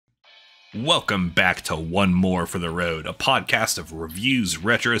Welcome back to One More for the Road, a podcast of reviews,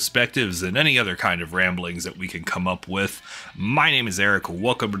 retrospectives, and any other kind of ramblings that we can come up with. My name is Eric.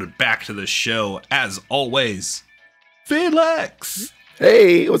 Welcome back to the show, as always, Felix.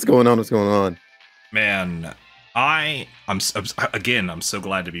 Hey, what's going on? What's going on? Man, I'm so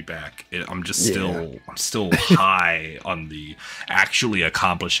glad to be back. I'm still high on the actually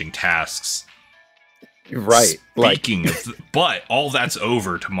accomplishing tasks. Right. Speaking of, but all that's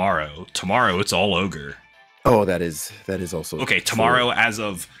over tomorrow. Tomorrow it's all ogre. Oh, that is also okay. Tomorrow, true. As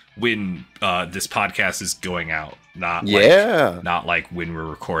of when this podcast is going out, not like when we're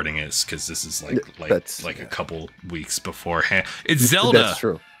recording it, because this is like a couple weeks beforehand. It's Zelda. That's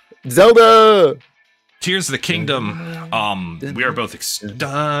true. Zelda. Tears of the Kingdom. We are both.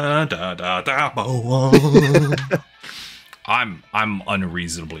 I'm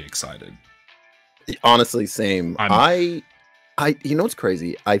unreasonably excited. Honestly, same. I you know what's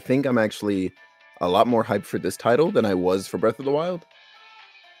crazy? I think I'm actually a lot more hyped for this title than I was for Breath of the Wild.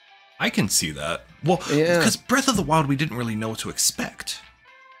 I can see that. Well, because Breath of the Wild, we didn't really know what to expect.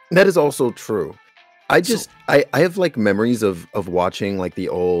 That is also true. I have like memories of watching like the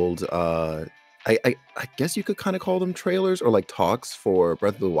old I guess you could kind of call them trailers or like talks for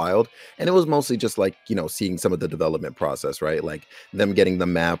Breath of the Wild. And it was mostly just like, seeing some of the development process, right? Like them getting the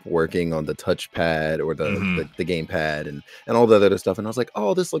map working on the touchpad or the gamepad and all that other stuff. And I was like,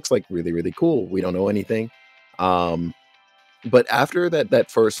 oh, this looks like really, really cool. We don't know anything. But after that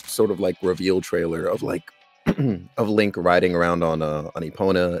first sort of like reveal trailer of like of Link riding around on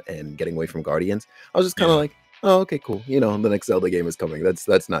Epona and getting away from Guardians, I was just kind of like, oh, okay, cool. The next Zelda game is coming.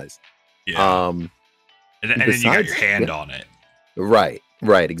 That's nice. Yeah. And then you got your hand on it. Right,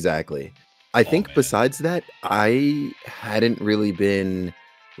 exactly. I think besides that, I hadn't really been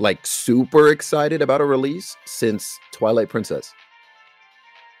like super excited about a release since Twilight Princess.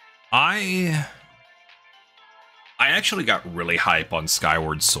 I actually got really hype on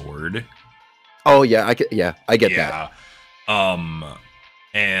Skyward Sword. Oh yeah, I get that.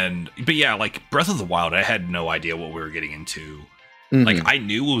 But yeah, like Breath of the Wild, I had no idea what we were getting into. Mm-hmm. Like I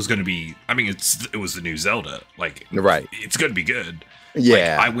knew it was going to be. I mean, it was the new Zelda. Like, right, it's going to be good.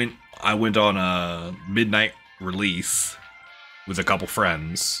 Yeah, like, I went on a midnight release with a couple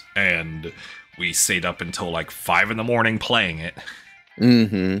friends, and we stayed up until like 5 a.m. playing it.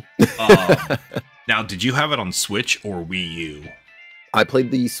 Mm-hmm. Now, did you have it on Switch or Wii U? I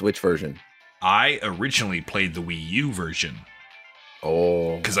played the Switch version. I originally played the Wii U version.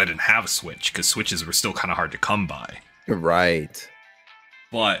 Oh, because I didn't have a Switch. Because Switches were still kind of hard to come by. Right.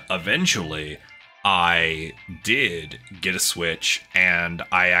 But eventually, I did get a Switch, and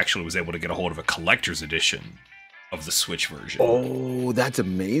I actually was able to get a hold of a collector's edition of the Switch version. Oh, that's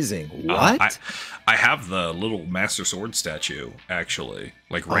amazing. What? I have the little Master Sword statue, actually,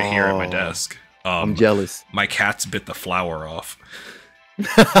 like right here at my desk. I'm jealous. My cats bit the flower off.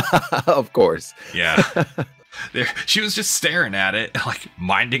 Of course. Yeah. She was just staring at it, like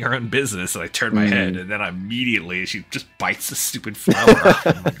minding her own business, and I turned my head, and then immediately she just bites the stupid flower off.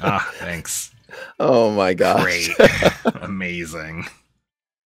 I'm like, thanks. Oh my gosh. Great. Amazing.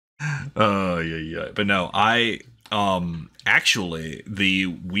 Oh, yeah. But no, I actually the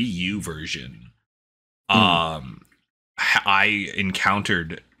Wii U version, I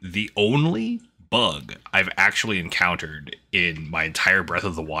encountered the only bug I've actually encountered in my entire Breath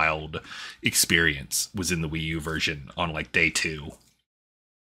of the Wild experience was in the Wii U version on like day 2.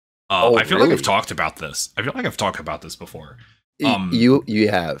 I feel like I've talked about this. I feel like I've talked about this before. You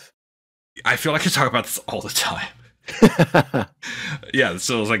have. I feel like I talk about this all the time. Yeah,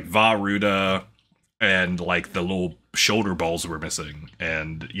 so it was like Varuda and like the little shoulder balls were missing.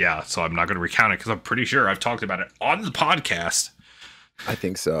 And yeah, so I'm not going to recount it because I'm pretty sure I've talked about it on the podcast. I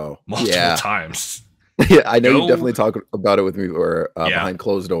think so. Multiple times. Yeah, I know you definitely talk about it with me or behind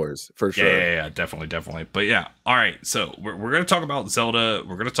closed doors, for sure. Yeah, definitely. But yeah, all right, so we're going to talk about Zelda.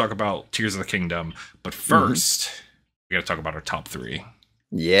 We're going to talk about Tears of the Kingdom. But first, we got to talk about our top 3.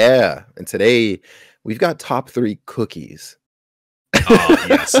 Yeah, and today we've got top 3 cookies.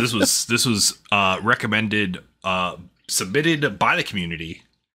 Yes, this was recommended, submitted by the community.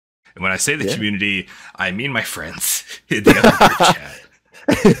 And when I say the community, I mean my friends in the other group chat.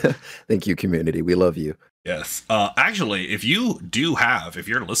 Thank you, community. We love you. Yes. Actually, if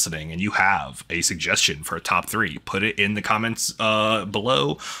you're listening and you have a suggestion for a top 3, put it in the comments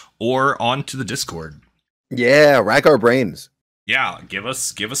below or onto the Discord. Yeah, rack our brains. Yeah, give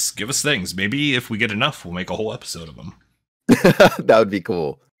us things. Maybe if we get enough, we'll make a whole episode of them. That would be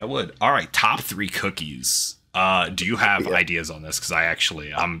cool. I would. All right, top 3 cookies. Do you have ideas on this? Because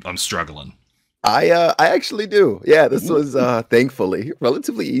I'm struggling. I actually do. Yeah, this was Ooh. thankfully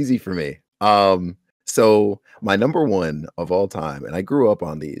relatively easy for me. So my number one of all time, and I grew up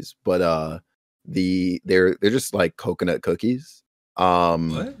on these, but they're just like coconut cookies.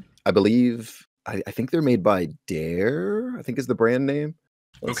 Um, What? I believe I think they're made by Dare, I think is the brand name.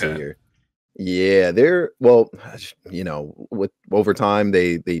 Let's see Okay. here. Yeah, they're well, with over time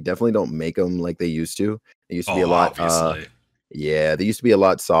they definitely don't make them like they used to. They used to be Oh, a lot obviously. yeah, they used to be a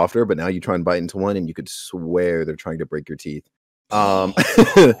lot softer, but now you try and bite into one and you could swear they're trying to break your teeth. Um,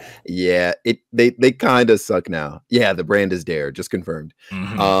 Oh. yeah, they kind of suck now. Yeah, the brand is Dare, just confirmed.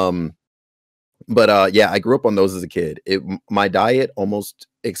 Hmm. Um, but yeah, I grew up on those as a kid. My diet almost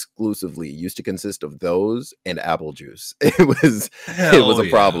exclusively used to consist of those and apple juice. It was Hell a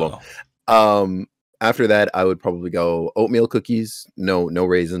problem. yeah. Um, After that, I would probably go oatmeal cookies, no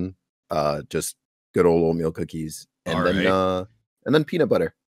raisin, just good old oatmeal cookies, All right. and then peanut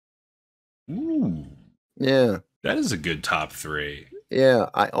butter. Ooh, Yeah. that is a good top three. Yeah,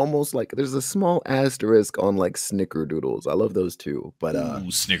 I almost like there's a small asterisk on like snickerdoodles. I love those too, but Ooh, I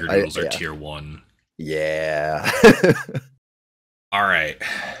snickerdoodles are yeah. tier one. Yeah. All right.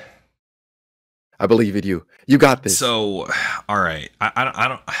 I believe in you. You got this. So, all right.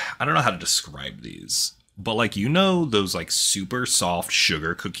 I don't know how to describe these, but like those like super soft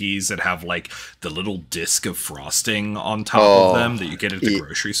sugar cookies that have like the little disc of frosting on top of them Oh, that you get at the e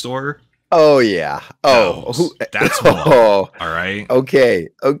grocery store. oh yeah. Oh, who That's one. oh, All right. okay,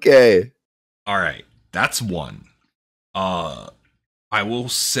 okay. All right. That's one. Uh, I will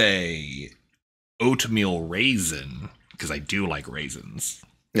say oatmeal raisin because I do like raisins.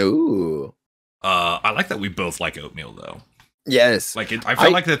 Ooh. I like that we both like oatmeal though. Yes. Like I feel I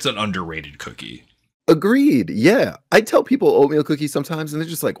like that's an underrated cookie. agreed. Yeah. I tell people oatmeal cookies sometimes and they're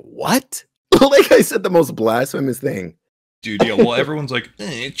just like, "What?" Like I said the most blasphemous thing. Dude, yeah, well, everyone's like,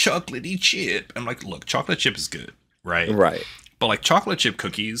 chocolatey chip. I'm like, look, chocolate chip is good, right? Right. But like, chocolate chip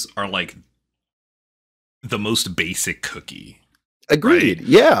cookies are like the most basic cookie, right? Agreed.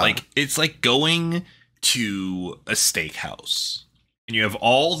 Yeah. Like, it's like going to a steakhouse and you have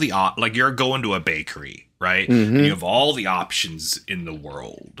all the, like, you're going to a bakery, right? And you Mhm. have all the options in the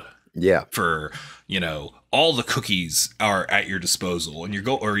world Yeah. for, all the cookies are at your disposal and you're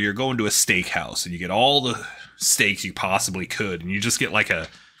going to a steakhouse and you get all the steaks you possibly could and you just get like a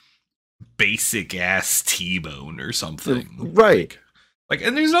basic ass T-bone or something. Right. Like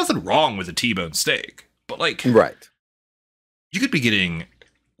and there's nothing wrong with a T-bone steak, but like Right. you could be getting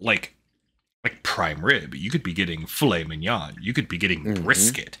like prime rib, you could be getting filet mignon, you could be getting Mhm.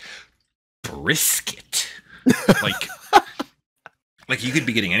 brisket. Like like you could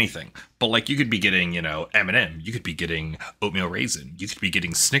be getting anything, but like you could be getting, M&M, you could be getting oatmeal raisin, you could be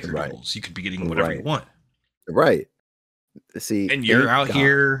getting Right. snickerdoodles, you could be getting whatever you Right. want. Right. See, And you're thank out God.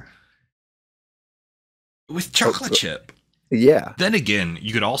 here with Oh, chocolate chip. yeah. Then again,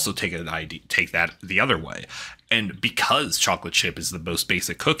 you could also take that the other way. And because chocolate chip is the most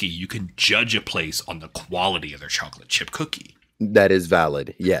basic cookie, you can judge a place on the quality of their chocolate chip cookie. That is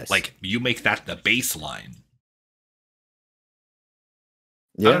valid. Yes. Like you make that the baseline.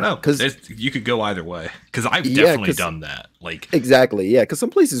 I don't Yeah. know. Because You could go either way. Because I've yeah. definitely Because done that. Like, exactly. Yeah. Because some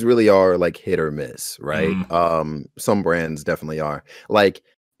places really are like hit or miss, right? mm, Some brands definitely are. Like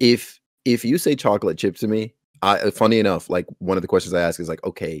if you say chocolate chip to me, funny enough, like one of the questions I ask is like,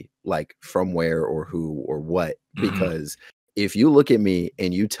 okay, like from where or who or what? mhm. Because if you look at me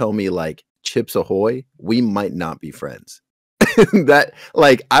and you tell me like Chips Ahoy, we might not be friends. That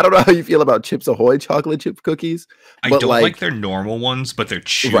like I don't know how you feel about Chips Ahoy chocolate chip cookies, I but don't like like their normal ones, but their right.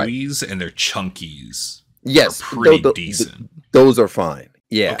 chewies and their chunkies are Yes, pretty decent. those are fine.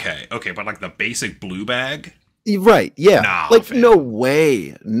 Yeah. Okay, but like the basic blue bag, Right. Yeah. nah, Like no fam.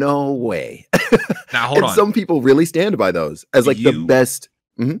 way. No way. Now hold And on. some people really stand by those as Do like the you best.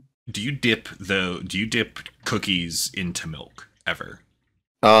 Mhm. do you dip cookies into milk ever?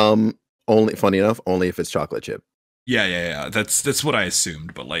 Only funny enough, only if it's chocolate chip. Yeah. That's what I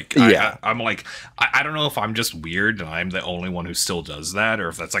assumed, but like Yeah. I'm like I don't know if I'm just weird and I'm the only one who still does that, or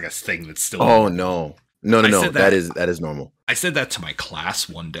if that's like a thing that's still Oh normal. no. No, no, I no. said that That is normal. I said that to my class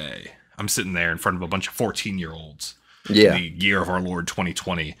one day. I'm sitting there in front of a bunch of 14-year-olds in Yeah. the year of our Lord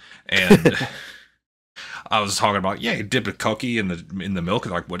 2020, and I was talking about I dip a cookie in the milk.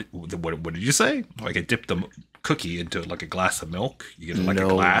 And like what did you say? Like I dipped the cookie into like a glass of milk. You get like a No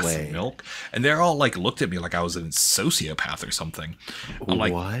glass of way. milk, and they're all like looked at me like I was a sociopath or something. I'm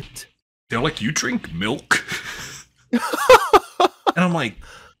like, What? they're like, you drink milk, and I'm like,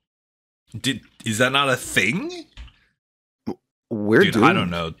 is that not a thing? We're Dude, I don't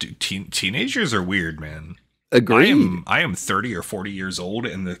doomed. know. Dude, teenagers are weird, man. Agreed. I am 30 or 40 years old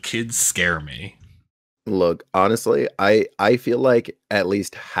and the kids scare me. Look, honestly, I feel like at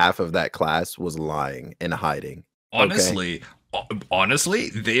least half of that class was lying and hiding. Okay. Honestly, honestly,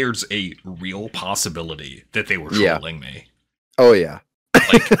 there's a real possibility that they were Yeah. trolling me. Oh yeah.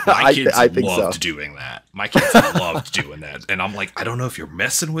 Like my kids I think so. loved doing that. My kids loved doing that. And I'm like, I don't know if you're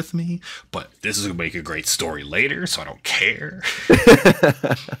messing with me, but this is gonna make a great story later, so I don't care.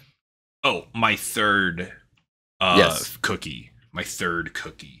 Oh, my third Yes. cookie. My third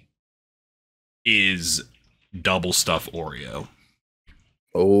cookie is double stuff Oreo.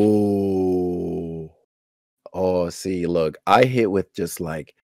 Oh. Oh, see, look, I hit with just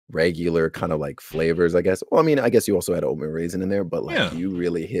like regular kind of like flavors, I guess. Well, I mean, I guess you also had oatmeal raisin in there, but like Yeah. you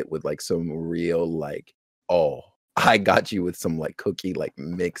really hit with like some real like, oh, I got you with some like cookie like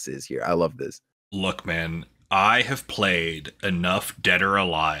mixes here. I love this. Look, man, I have played enough Dead or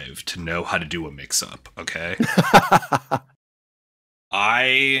Alive to know how to do a mix-up, okay?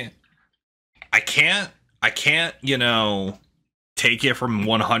 I can't, you know, take it from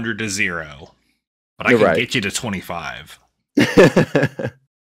 100 to 0, but I You're can right. get you to 25.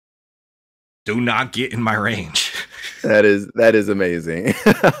 Do not get in my range. That is amazing.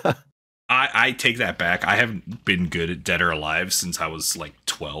 I take that back. I haven't been good at Dead or Alive since I was like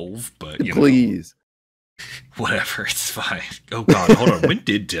 12, but you Please. know, whatever, it's fine. Oh god, hold on. When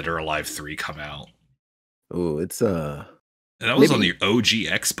did Dead or Alive 3 come out? Oh, it's And that was on maybe, the OG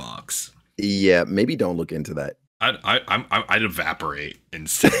Xbox. yeah, maybe don't look into that. I'd evaporate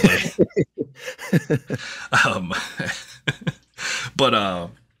instantly. um, but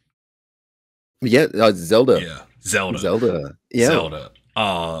Yeah, Zelda. yeah, Zelda. Yeah. Zelda.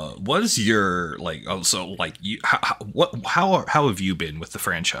 What is your like? Oh, so like you, how have you been with the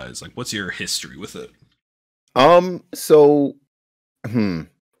franchise? Like, what's your history with it? So,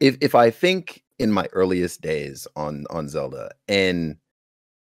 if I think in my earliest days on Zelda, and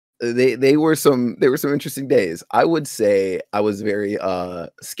they were some interesting days. I would say I was very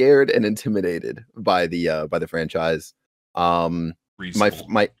scared and intimidated by the franchise. Um Reasonable.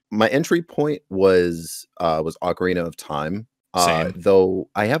 my entry point was Ocarina of Time. Same. Though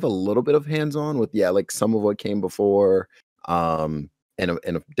I have a little bit of hands-on with, yeah, like some of what came before, and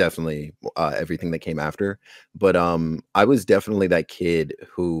definitely everything that came after. But I was definitely that kid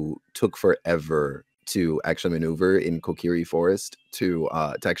who took forever to actually maneuver in Kokiri Forest to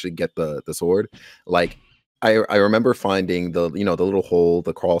actually get the sword. Like I remember finding the, you know, the little hole,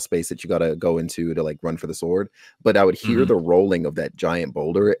 the crawl space that you gotta go into to like run for the sword. But I would hear Mhm. the rolling of that giant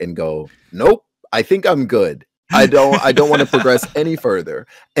boulder and go, nope, I think I'm good. I don't want to progress any further.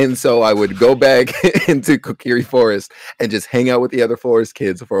 And so I would go back into Kokiri Forest and just hang out with the other forest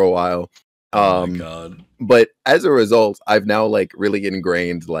kids for a while. Oh my Um, god. but as a result, I've now like really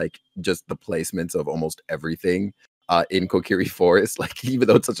ingrained like just the placements of almost everything in Kokiri Forest. Like even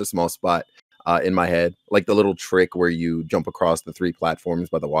though it's such a small spot in my head, like the little trick where you jump across the 3 platforms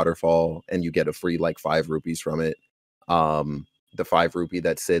by the waterfall and you get a free like 5 rupees from it. The 5 rupee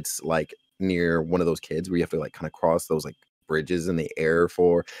that sits like near one of those kids where you have to like kind of cross those like bridges in the air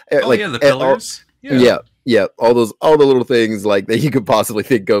for Oh like yeah, the pillars. Yeah. yeah, yeah, all the little things like that you could possibly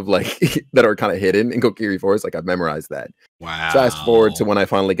think of like that are kind of hidden in Kokiri Forest. Like I've memorized that. Fast forward to Wow. when I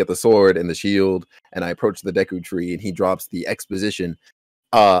finally get the sword and the shield, and I approach the Deku tree, and he drops the exposition.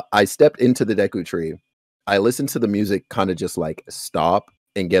 I stepped into the Deku tree. I listened to the music, kind of just like stop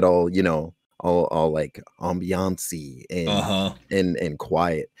and get all, you know, all like ambiance Uh huh. and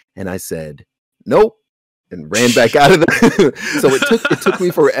quiet. And I said, nope, and ran back out of the so it took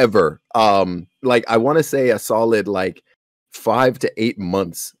me forever. Like I want to say a solid like 5 to 8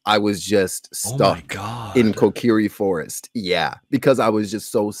 months I was just Oh my stuck in god. Kokiri Forest. Yeah, because I was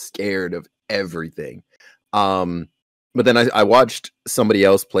just so scared of everything. Um but then I watched somebody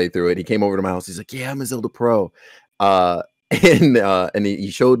else play through it. He came over to my house. He's like, "Yeah, I'm a Zelda pro." Uh and he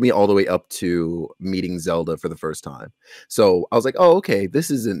showed me all the way up to meeting Zelda for the first time. So I was like, "Oh, okay, this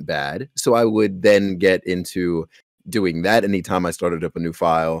isn't bad." So I would then get into doing that anytime I started up a new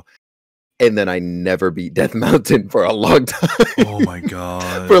file, and then I never beat Death Mountain for a long time. Oh my For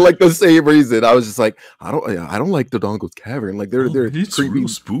god. like the same reason. I was just like, I don't like the Dongle's Cavern. Like Oh, they're it's creepy. real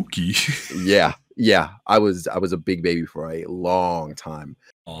spooky. Yeah. Yeah. I was a big baby for a long time.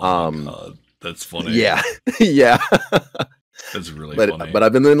 Oh my Um god. That's funny. yeah. Yeah. That's really funny. But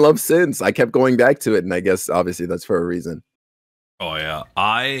I've been in love since. I kept going back to it, and I guess obviously that's for a reason. Oh yeah.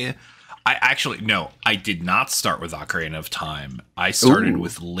 I actually no, I did not start with Ocarina of Time. I started Ooh.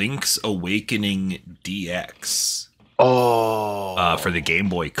 with Link's Awakening DX for the Oh. Game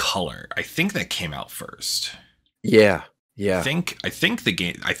Boy Color. I think that came out first. Yeah. Yeah. I think the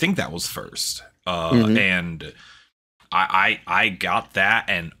game I think that was first. Hmm. And I got that,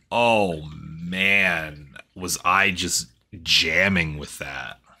 and oh man, was I just jamming with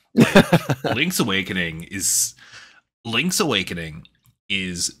that. Like Link's Awakening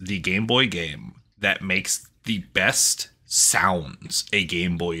is the Game Boy game that makes the best sounds a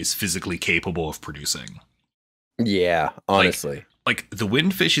Game Boy is physically capable of producing. Yeah, Like honestly. like the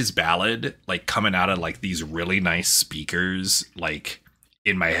Windfish's Ballad, like coming out of like these really nice speakers, like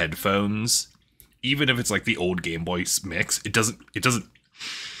in my headphones, even if it's like the old Game Boy mix, it doesn't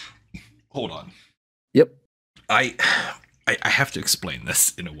hold on. Yep. I I have to explain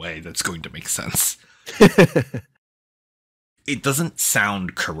this in a way that's going to make sense. It doesn't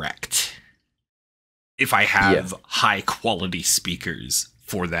sound correct if I Yeah. have high quality speakers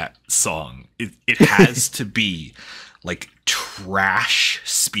for that song. It has to be like trash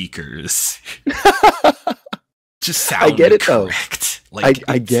speakers to I sound get it though. correct.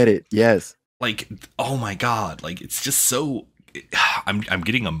 I get it. Yes. Like, oh my god, like it's just so I'm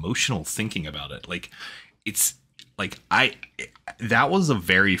getting emotional thinking about it. Like it's like I that was a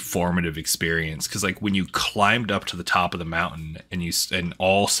very formative experience, because like when you climbed up to the top of the mountain and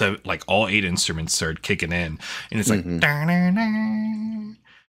all seven, like all 8 instruments started kicking in, and it's like Mhm.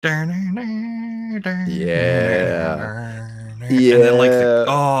 Yeah. and then like Yeah.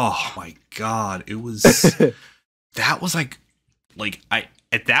 oh my god, it was that was like I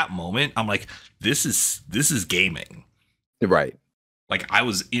at that moment I'm like, this is gaming. Right. Like I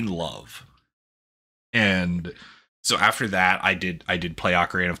was in love. And so after that I did play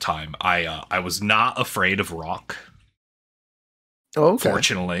Ocarina of Time. I was not afraid of rock, Oh, okay.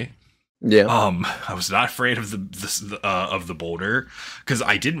 fortunately. Yeah. I was not afraid of the boulder, because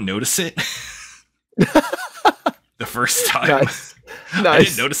I didn't notice it the first time. Nice. I didn't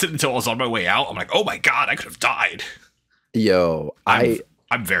Nice. notice it until I was on my way out. I'm like, oh my god, I could have died. Yo, I'm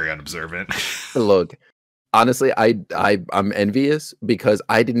I'm very unobservant. look, honestly, I'm envious because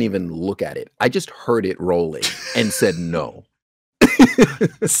I didn't even look at it. I just heard it rolling and said no.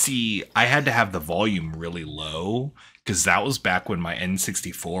 See, I had to have the volume really low, because that was back when my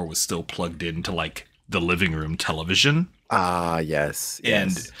N64 was still plugged into like the living room television. Ah, yes,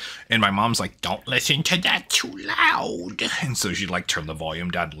 And yes. and my mom's like, don't listen to that too loud. And so she'd like turn the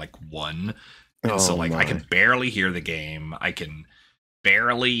volume down to like 1. And so Oh like I my. can barely hear the game. I can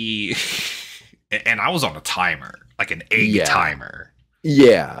barely and I was on a timer, like an egg Yeah. timer.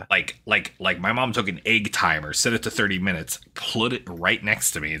 Yeah. Like my mom took an egg timer, set it to 30 minutes, put it right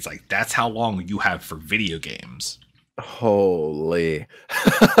next to me. It's like, that's how long you have for video games. Holy.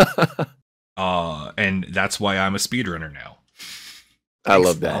 And that's why I'm a speedrunner now. I Thanks,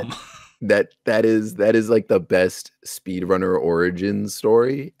 love that. Mom. That is like the best speedrunner origin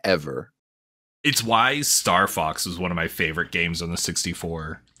story ever. It's why Star Fox was one of my favorite games on the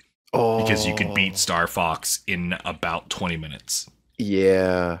 64, because you could beat Oh, Star Fox in about 20 minutes.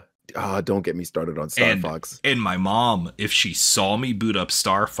 yeah. Ah, don't get me started on Star And Fox. and my mom, if she saw me boot up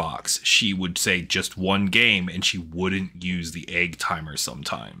Star Fox, she would say just one game, and she wouldn't use the egg timer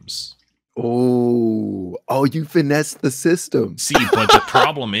sometimes. Oh, you finessed the system. See, but the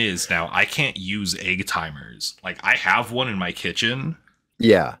problem is now I can't use egg timers. Like I have one in my kitchen,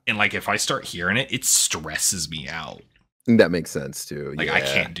 Yeah, and like if I start hearing it, it stresses me out. that makes sense too. Like Yeah. I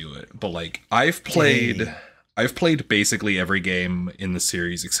can't do it. But like I've played basically every game in the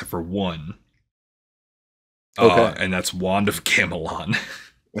series except for one. Okay. And that's Wand of Gamelon.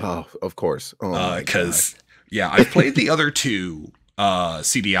 Oh, of course. Oh my Because gosh. yeah, I've played the other 2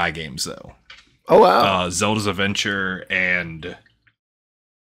 CDI games though. Oh wow. Zelda's Adventure, and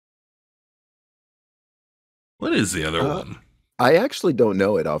what is the other Uh, one? I actually don't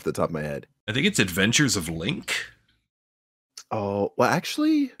know it off the top of my head. I think it's Adventures of Link. Oh, well,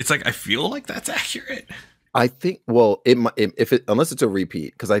 actually, It's like, I feel like that's accurate. I think well, if it unless it's a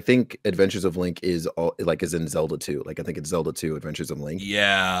repeat, because I think Adventures of Link is all like is in Zelda 2. Like I think it's Zelda 2, Adventures of Link.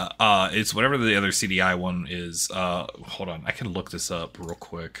 Yeah, it's whatever the other CDI one is. Hold on, I can look this up real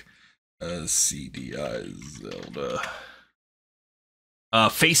quick. CDI Zelda.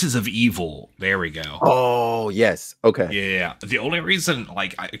 Faces of Evil. There we go. Oh yes. Okay. Yeah. The only reason,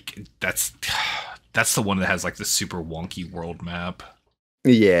 like, that's the one that has like the super wonky world map.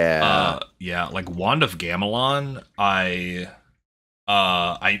 Yeah. Yeah, like Wand of Gamelon, I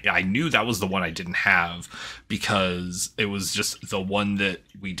knew that was the one I didn't have, because it was just the one that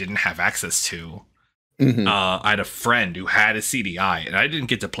we didn't have access to. Mhm. I had a friend who had a CDI, and I didn't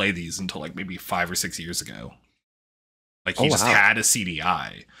get to play these until like maybe 5 or 6 years ago. Like he Oh just wow. had a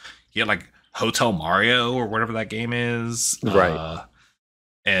CDI. He had like Hotel Mario or whatever that game is. Right.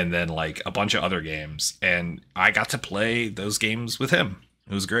 And then like a bunch of other games. And I got to play those games with him.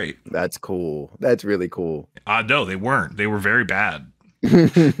 It was great. That's cool. That's really cool. No, they weren't. They were very bad.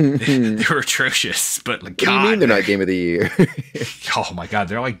 What They were atrocious. But like, do you mean God, they're not game of the year? oh my God,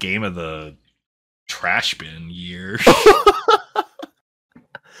 they're like game of the trash bin year.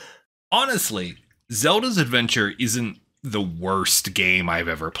 Honestly, Zelda's Adventure isn't the worst game I've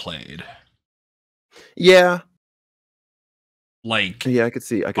ever played. Yeah. Like, Yeah, I could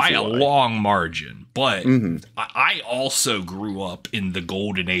see by a why. long margin. But Mhm. I also grew up in the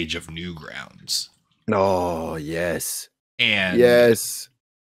golden age of Newgrounds. Oh, yes. And Yes.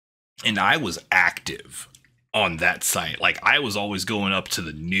 and I was active on that site. Like, I was always going up to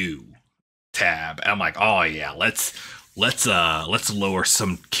the new tab. And I'm like, oh yeah, let's lower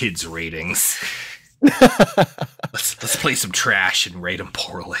some kids' ratings. let's play some trash and rate them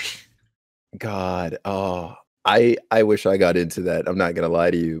poorly. God, oh, I wish I got into that. I'm not gonna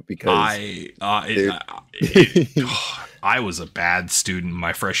lie to you because I was a bad student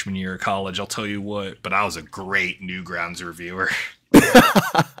my freshman year of college. I'll tell you what, but I was a great Newgrounds reviewer.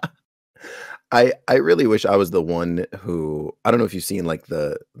 I really wish I was the one who I don't know if you've seen like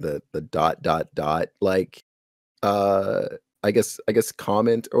the like uh I guess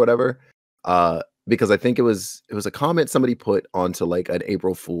comment or whatever. Because I think it was a comment somebody put onto like an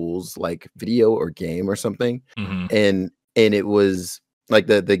April Fool's like video or game or something. Mm-hmm. And it was like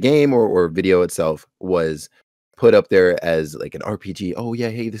the game or video itself was put up there as like an RPG. Oh yeah,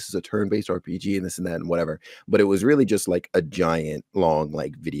 hey, this is a turn-based RPG and this and that and whatever. But it was really just like a giant long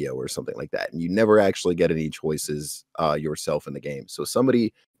like video or something like that. And you never actually get any choices yourself in the game. So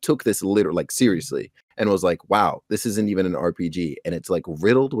somebody took this literally like seriously and was like, wow, this isn't even an RPG. And it's like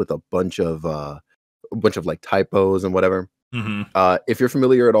riddled with a bunch of like typos and whatever. Mm-hmm. If you're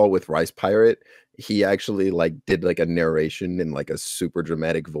familiar at all with Rice Pirate, he actually like did like a narration in like a super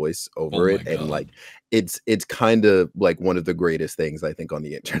dramatic voice over it, and like it's kind of like one of the greatest things I think on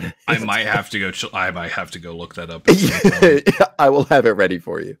the internet. I might have to go look that up. I will have it ready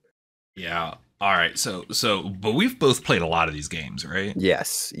for you. Yeah. All right. So but we've both played a lot of these games, right?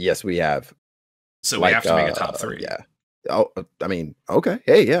 Yes, we have. So like, we have to make a top 3. Yeah. Oh, I mean, okay.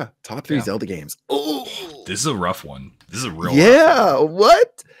 Hey, yeah. Top 3 Zelda games. Oh, this is a rough one. This is a real rough one.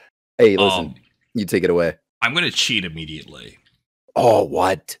 What? Hey, listen. You take it away. I'm going to cheat immediately. Oh,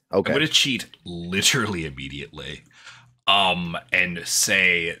 what? Okay. I'm going to cheat literally immediately. And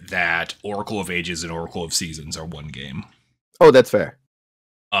say that Oracle of Ages and Oracle of Seasons are one game. Oh, that's fair.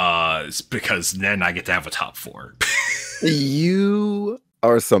 It's because then I get to have a top 4. You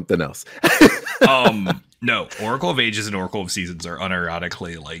are something else. No, Oracle of Ages and Oracle of Seasons are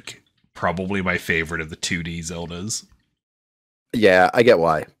unironically like probably my favorite of the 2D Zeldas. Yeah, I get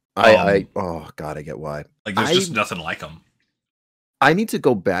why. Oh god, I get why. Like there's just nothing like them. I need to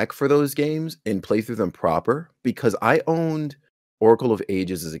go back for those games and play through them proper because I owned Oracle of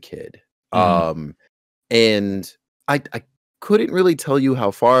Ages as a kid. And I couldn't really tell you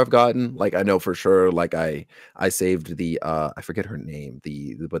how far I've gotten. Like I know for sure like I saved the I forget her name, the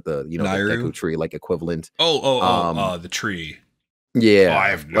you know Nairu? The Deku tree like equivalent. The tree. Yeah. Oh, I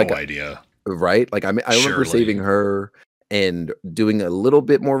have no idea. Right? Like I remember saving her and doing a little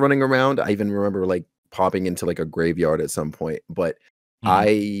bit more running around. I even remember like popping into like a graveyard at some point, but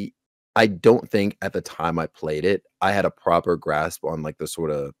I don't think at the time I played it, I had a proper grasp on like the sort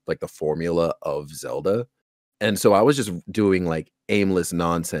of like the formula of Zelda. And so I was just doing like aimless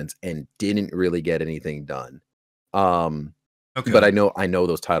nonsense and didn't really get anything done. But I know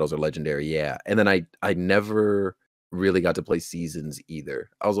those titles are legendary. Yeah. And then I never really got to play Seasons either.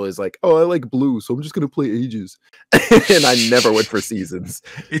 I was always like, oh, I like blue, so I'm just gonna play Ages. And I never went for Seasons.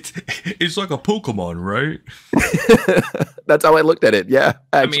 It's like a Pokemon, right? That's how I looked at it. Yeah,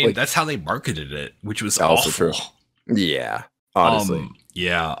 actually. I mean, that's how they marketed it, which was also true. Yeah, honestly.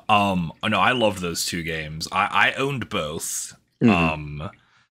 No, I love those 2 games. I owned both.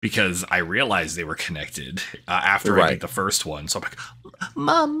 Because I realized they were connected after I beat the first one. So I'm like,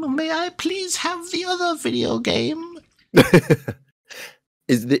 Mom, may I please have the other video game?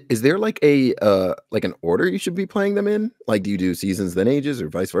 Is there like a like an order you should be playing them in? Like, do you do Seasons then Ages or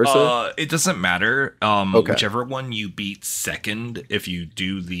vice versa? It doesn't matter. Whichever one you beat second, if you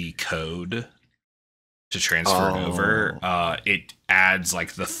do the code to transfer it over, it adds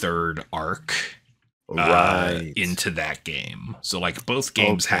like the 3rd arc into that game. So like both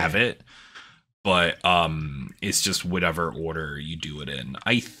games have it, but it's just whatever order you do it in.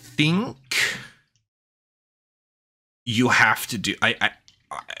 I think you have to do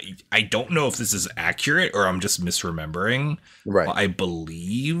I don't know if this is accurate or I'm just misremembering. Right. But I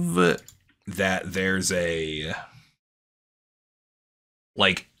believe that there's a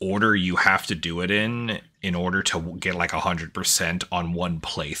like order you have to do it in in order to get like 100% on one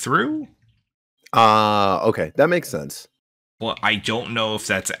playthrough. Okay, that makes sense. Well, I don't know if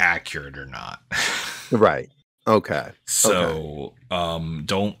that's accurate or not. Right. Okay. Okay. So,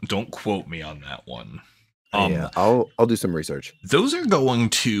 don't quote me on that one. Yeah, I'll do some research. Those are going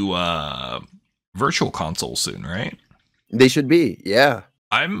to virtual console soon, right? They should be. Yeah.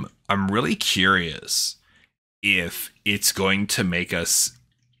 I'm really curious if it's going to make us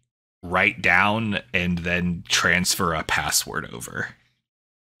write down and then transfer a password over.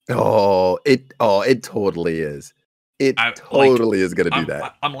 It totally is. It totally is gonna do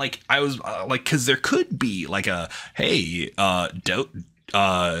that. I'm like, I was like, because there could be like a hey, don't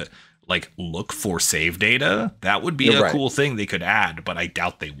like look for save data. That would be a cool thing they could add, but I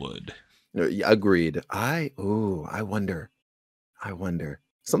doubt they would. Agreed. I wonder.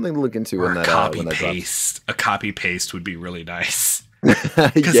 Something to look into Or in that copy paste. A copy paste would be really nice.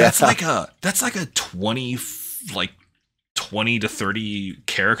 Because that's like a 20 to 30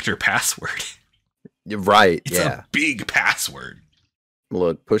 character password. Right. It's a big password.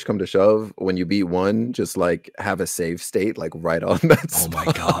 Look, push come to shove, when you beat one, just like have a save state like right on that spot. Oh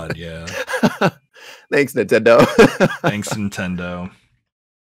my god, yeah. Thanks, Nintendo. Thanks, Nintendo.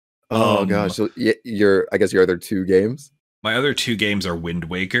 Oh gosh. So I guess your other two games? My other two games are Wind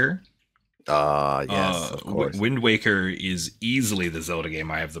Waker. Yes, of course. Wind Waker is easily the Zelda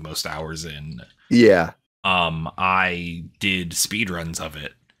game I have the most hours in. Yeah. I did speedruns of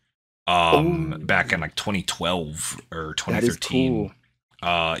it. Back in like 2012 or 2013. That is cool.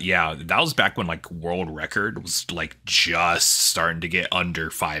 Yeah, that was back when like world record was like just starting to get under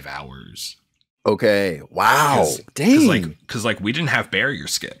 5 hours. Okay. Wow. Dang. Because like we didn't have barrier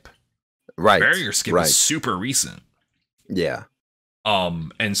skip. Right. Barrier skip is super recent. Yeah.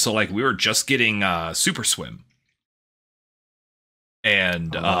 And so like we were just getting Super Swim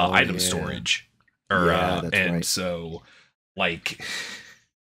and item storage. So like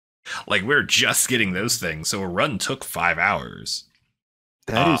we're just getting those things. So a run took 5 hours.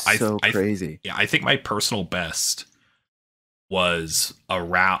 That is so crazy. Yeah, I think my personal best was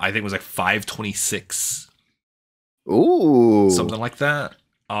around, I think it was like 526. Ooh. Something like that.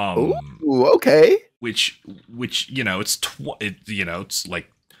 Ooh, okay. Which it's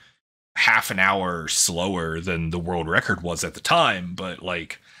like half an hour slower than the world record was at the time, but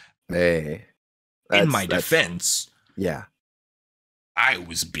like hey, in my defense, yeah, I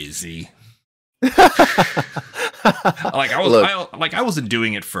was busy. I wasn't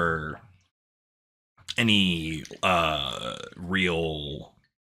doing it for any real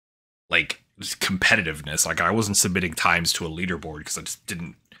like competitiveness. Like I wasn't submitting times to a leaderboard because I just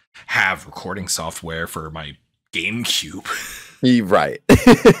didn't have recording software for my GameCube. Right.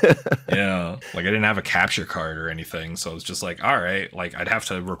 Yeah, like I didn't have a capture card or anything, so it was just like, all right, like I'd have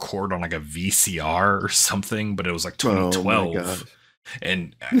to record on like a VCR or something, but it was like 2012. Oh my God.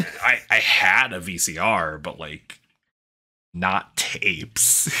 And I had a VCR, but like not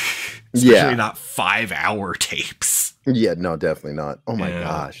tapes. Especially not 5 hour tapes. Yeah, no, definitely not. Oh my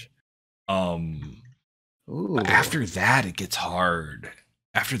gosh. After that it gets hard.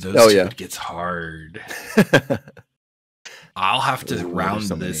 After those two, it gets hard. I'll have to round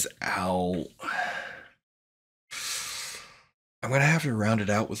this out. I'm gonna have to round it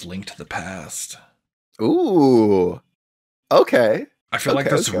out with Link to the Past. Ooh. Okay. I feel like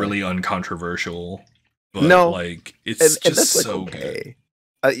that's really uncontroversial. But like it's just so good.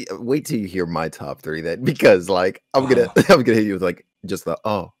 Wait till you hear my top 3 then, because like I'm gonna hit you with like just the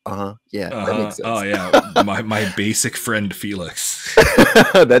that makes sense. Oh yeah, my basic friend Felix.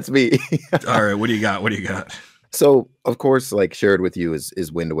 That's me. All right, what do you got? So of course, like shared with you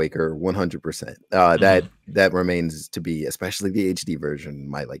is Wind Waker 100%. That remains to be, especially the HD version,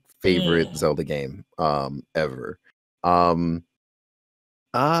 my like favorite Zelda game ever.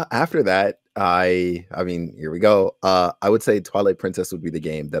 After that, I mean, here we go. I would say Twilight Princess would be the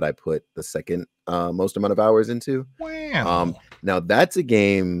game that I put the second most amount of hours into. Wow. Now that's a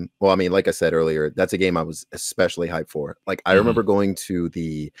game. Well, I mean, like I said earlier, that's a game I was especially hyped for. Like I remember going to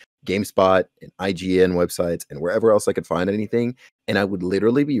the GameSpot and IGN websites and wherever else I could find anything, and I would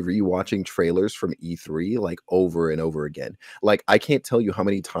literally be rewatching trailers from E3 like over and over again. Like I can't tell you how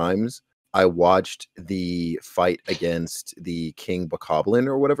many times I watched the fight against the King Bokoblin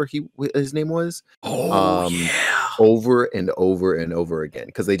or whatever his name was. Over and over and over again,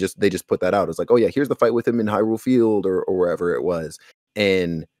 because they just put that out. It's like, oh yeah, here's the fight with him in Hyrule Field or wherever it was,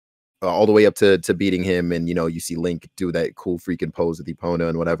 and all the way up to beating him, and you see Link do that cool freaking pose with Epona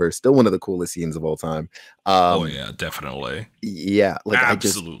and whatever. Still one of the coolest scenes of all time. Oh yeah, definitely. Yeah, like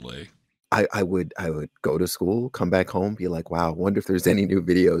absolutely. I would go to school, come back home, be like, wow, wonder if there's any new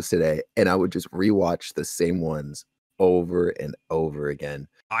videos today, and I would just rewatch the same ones over and over again.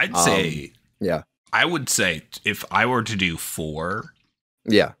 I'd Um, say, yeah, I would say if I were to do 4,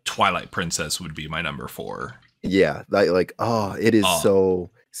 yeah, Twilight Princess would be my number 4. yeah. Like, oh, it is Uh,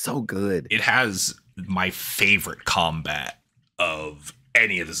 so good. it has my favorite combat of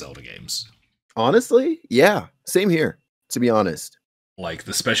any of the Zelda games. Honestly, yeah, same here. To be honest, Like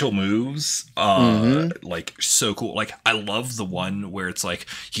the special moves, hmm like so cool. Like I love the one where it's like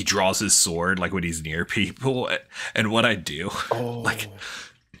he draws his sword like when he's near people, and what I do, like, oh,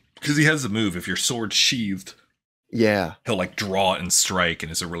 because he has the move, if your sword's sheathed, yeah, he'll like draw it and strike,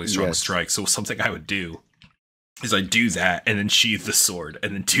 and it's a really strong yes. strike. So something I would do is I do that and then sheathe the sword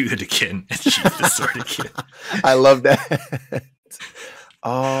and then do it again and sheathe the sword again. I love that. It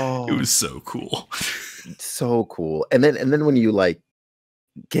Oh, was so cool. so cool. And then when you like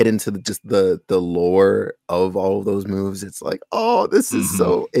get into just the lore of all of those moves, it's like, oh, this is Hmm.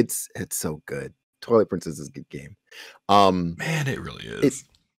 so it's so good. Twilight Princess is a good game. Um, Man, it really it is.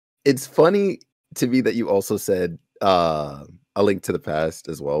 it's funny to me that you also said A Link to the Past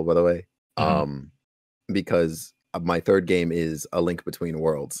as well, by the way. Hmm. Because my third game is A Link Between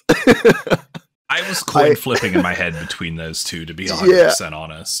Worlds. I was I coin flipping in my head between those two, to be yeah, 100%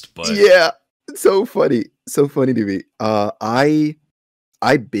 honest, but yeah. So funny. So funny to me. I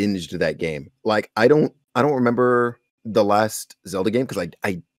binged that game. Like I don't remember the last Zelda game because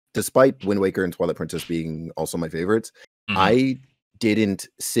I despite Wind Waker and Twilight Princess being also my favorites, mhm, I didn't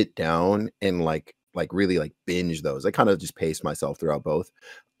sit down and really like binge those. I kind of just paced myself throughout both.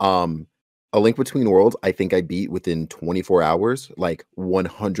 Um A Link Between Worlds, I think I beat within 24 hours, like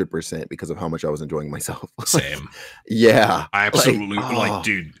 100% because of how much I was enjoying myself. Like, same. yeah, I like, absolutely, like, oh,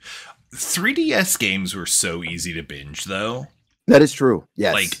 dude, 3DS games were so easy to binge, though. that is true.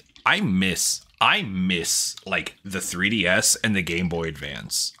 Like, Yes. I miss like the 3DS and the Game Boy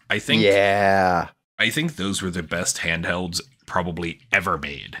Advance. Yeah. I think those were the best handhelds probably ever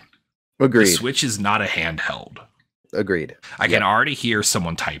made. The Agreed. Switch is not a handheld. Agreed. I can Yep. already hear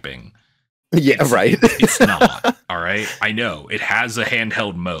someone typing. Yeah, right. It's not. All right. I know it has a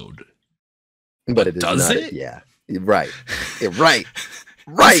handheld mode, But but it is does not it? yeah. Right. Right. Does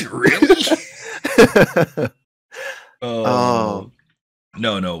Right. it really? Oh.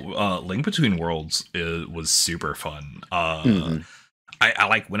 No, no. Link Between Worlds was super fun. Mhm. I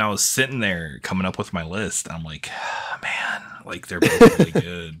like when I was sitting there coming up with my list. I'm like, man, like they're both really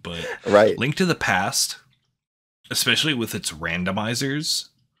good. But Right. Link to the Past, especially with its randomizers,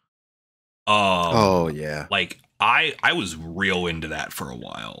 Oh, yeah. like I was real into that for a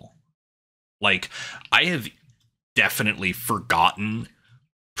while. Like I have definitely forgotten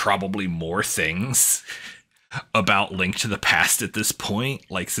probably more things about Link to the Past at this point.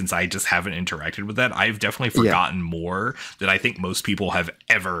 Like since I just haven't interacted with that, I've definitely Yeah. forgotten more than I think most people have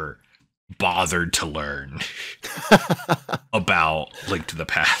ever bothered to learn about Link to the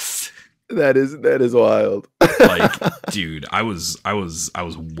Past. That is wild. Like, dude, I was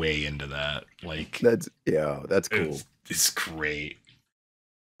way into that. Like, That's cool. it's great.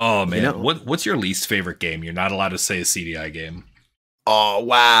 Oh You man, know? what's your least favorite game? You're not allowed to say a CDI game. Oh,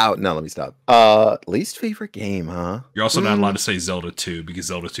 wow. No, let me stop. Least favorite game, huh? You're also not allowed to say Zelda 2 because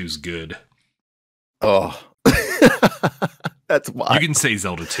Zelda 2 is good. Oh. That's You why. can say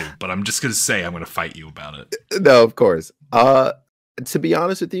Zelda 2, but I'm just gonna say I'm gonna fight you about it. No, of course. To be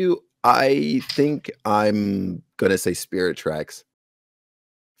honest with you, I think I'm gonna say Spirit Tracks.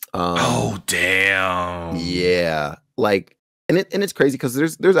 Oh Um, damn. yeah, like, and it's crazy because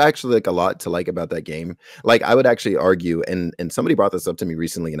there's actually like a lot to like about that game. Like, I would actually argue, and somebody brought this up to me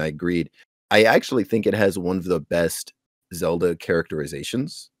recently, and I agreed. I actually think it has one of the best Zelda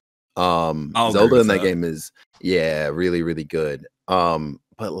characterizations. I'll agree Zelda with in that that. game is yeah, really, really good.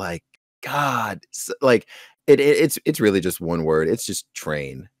 But like, God, like it's really just one word. It's just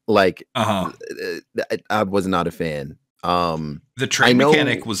train. Like, Uh-huh. I was not a fan. The I train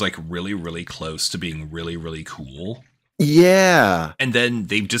mechanic know. was like really, really close to being really, really cool. Yeah, And then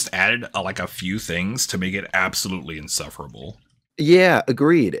they've just added like a few things to make it absolutely insufferable. yeah,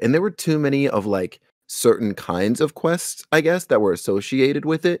 agreed. And there were too many of like certain kinds of quests, I guess, that were associated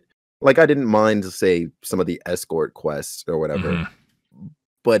with it. Like, I didn't mind, say, some of the escort quests or whatever, Hmm.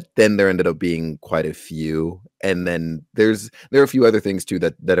 but then there ended up being quite a few. And then there are a few other things too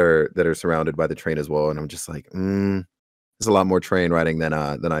that are surrounded by the train as well. And I'm just like, there's a lot more train riding than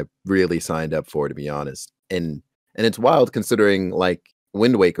I really signed up for, to be honest. And it's wild considering like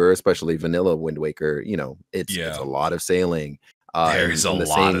Wind Waker, especially vanilla Wind Waker, it's a Yeah. lot of sailing. There's And a and the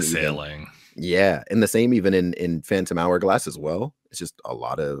lot of same even sailing. yeah, and the same even in Phantom Hourglass as well. It's just a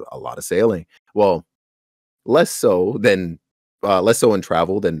lot of sailing. Well, less so in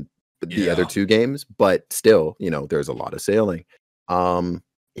travel than the other Yeah, two games, but still, there's a lot of sailing.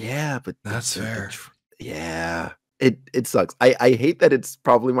 Yeah, but that's fair. yeah, it sucks. I hate that it's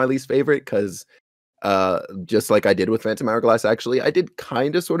probably my least favorite because just like I did with Phantom Hourglass, actually, I did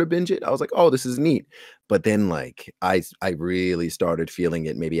kind of sort of binge it. I was like, oh, this is neat. But then like I really started feeling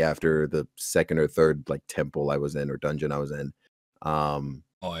it maybe after the second or third like temple I was in or dungeon I was in. Oh And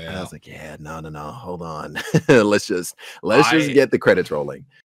I yeah. was like, yeah, no, hold on. let's just I get the credits rolling.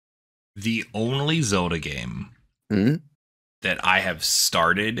 The only Zelda game Mhm, that I have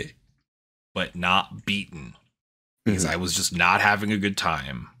started but not beaten because mhm. I was just not having a good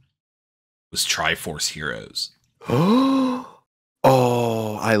time was Triforce Heroes.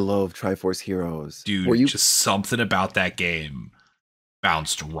 Oh, I love Triforce Heroes. Were Dude, you just something about that game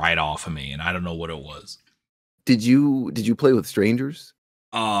bounced right off of me, and I don't know what it was. did you play with strangers?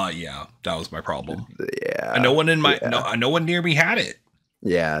 Yeah, that was my problem. Yeah. Yeah. No one near me had it.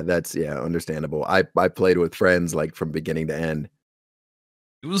 Yeah, that's understandable. I played with friends like from beginning to end.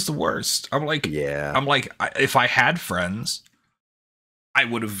 It was the worst. Yeah. If I had friends, I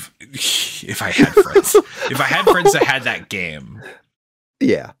would have. If I had friends, if I had friends that had that game,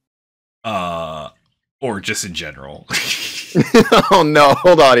 Yeah. or just in general. Oh no,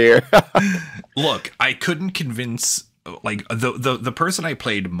 hold on here. Look, I couldn't convince like the person I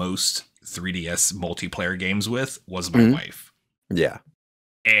played most 3DS multiplayer games with was my Mhm. wife, Yeah.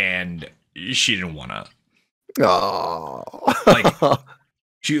 and she didn't want to. Oh. Like,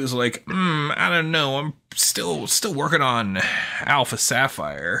 she was like, I don't know, I'm still working on Alpha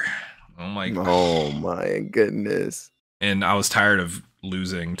Sapphire. I'm like, Oh my goodness. and I was tired of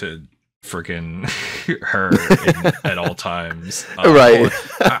losing to freaking her at all times. Right.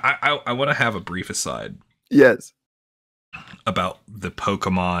 I want to have a brief aside Yes. about the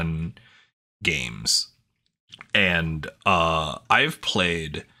Pokemon games, and I've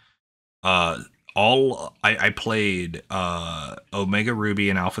played I played Omega Ruby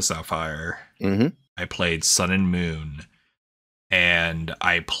and Alpha Sapphire. Mhm. I played Sun and Moon, and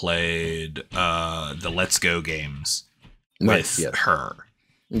I played the Let's Go games Nice. with Yes. her.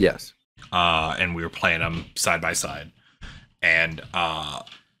 Yes. And we were playing them side by side, and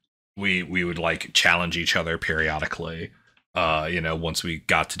we would like challenge each other periodically. Once we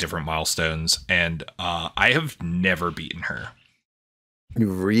got to different milestones, and I have never beaten her,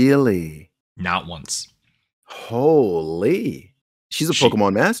 Really? not once. Holy. She's a She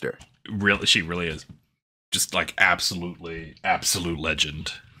Pokemon master. she really is just like absolute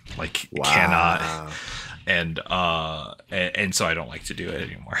legend. Like cannot, Wow. and so I don't like to do it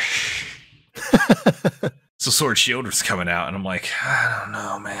anymore. So Sword Shield was coming out, and I'm like, I don't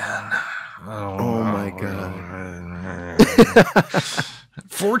know, man. Oh my god.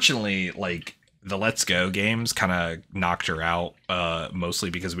 Fortunately, like the Let's Go games kind of knocked her out, mostly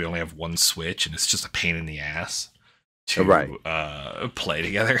because we only have one Switch, and it's just a pain in the ass to Right. Play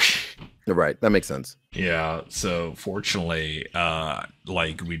together. Right. That makes sense. Yeah, so fortunately,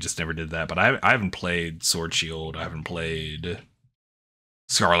 like we just never did that. But I haven't played Sword Shield. I haven't played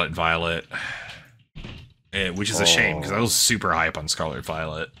Scarlet Violet, which is a shame because I was super hype on Scarlet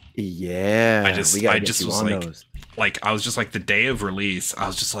Violet. Yeah. I just was like, those. I was just like the day of release. I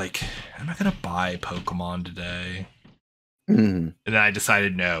was just like, am I gonna buy Pokemon today? Mhm. And then I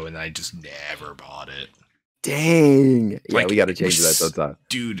decided no, and I just never bought it. Dang. Yeah, Like, we got to change that sometime.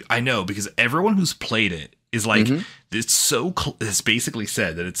 Dude, I know, because everyone who's played it is like, Mhm. it's basically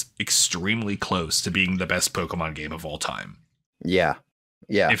said that it's extremely close to being the best Pokemon game of all time. Yeah.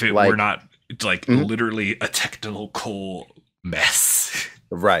 Yeah. If it like, were not like Mhm. literally a technical mess.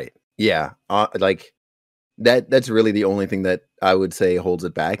 Right. Yeah. Like that's really the only thing that I would say holds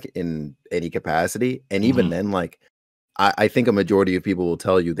it back in any capacity. And even Mhm. then, like I think a majority of people will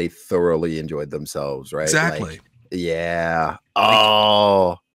tell you they thoroughly enjoyed themselves, right? Exactly. Like, yeah.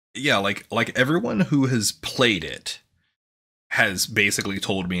 Oh. Yeah, like everyone who has played it has basically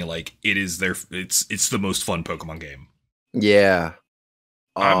told me like it's the most fun Pokemon game. Yeah.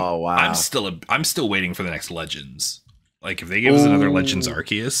 I'm Oh wow. I'm still waiting for the next Legends. Like if they give us another Legends Ooh.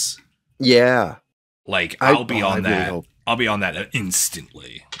 Arceus, Yeah. like I'll be on I really that. hope. I'll be on that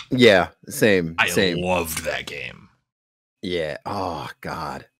instantly. Yeah. Same. I Same. loved that game. Yeah. Oh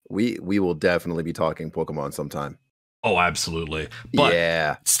God. We will definitely be talking Pokemon sometime. Oh, absolutely. But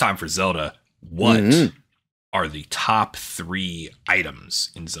Yeah. it's time for Zelda. What Mhm. are the top 3 items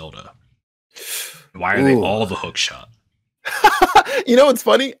in Zelda? Why are they Ooh. all the hook shot? You know what's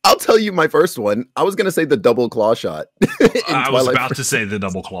funny? I'll tell you my first one. I was gonna say the double claw shot. I was about to say the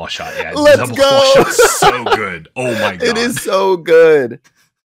double claw shot. Yeah, Let's double go. claw shot is so good. Oh my god, it is so good.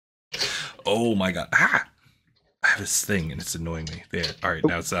 Oh my god. Ah, I have this thing and it's annoying me. There. All right,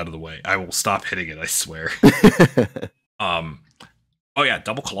 now it's out of the way. I will stop hitting it. I swear. Oh yeah,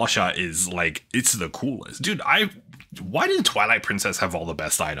 double claw shot is like it's the coolest, dude. Why did Twilight Princess have all the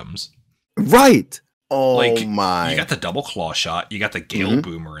best items? Right. Oh like, my! You got the double claw shot. You got the Gale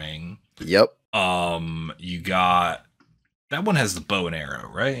boomerang. Yep. You got that one has the bow and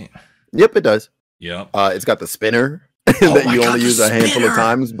arrow, right? Yep, it does. Yep. It's got the spinner that you only use a handful of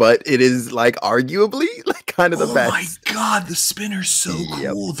times, but it is like arguably like kind of the best. Oh my god, the spinner's so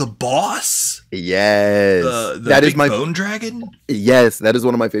cool. The boss. Yes. That is my bone dragon. Yes, that is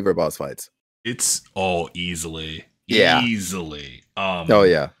one of my favorite boss fights. It's easily. Yeah. Easily. Oh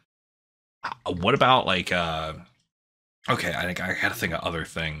yeah. What about like okay, I think I had to think of other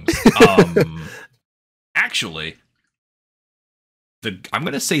things. Actually, I'm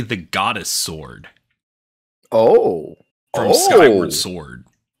gonna say the goddess sword. Oh. From Skyward Sword.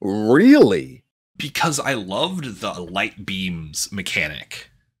 Really? Because I loved the light beams mechanic.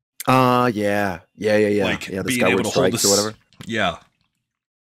 Yeah. Like the being Skyward able to hold Strikes or whatever. Yeah.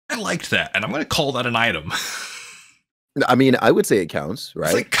 I liked that, and I'm gonna call that an item. I mean, I would say it counts, right?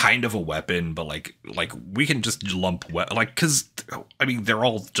 It's like kind of a weapon, but like we can just lump because I mean they're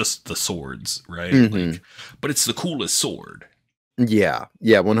all just the swords, right? Like, but it's the coolest sword. Yeah,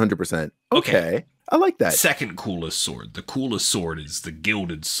 100%. Okay, I like that. Second coolest sword. The coolest sword is the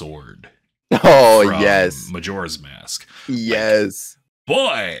gilded sword. Oh yes, Majora's Mask. Yes,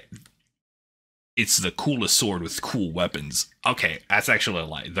 but it's the coolest sword with cool weapons. Okay, that's actually a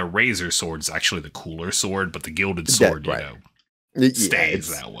lie. The razor sword's actually the cooler sword, but the gilded sword, stays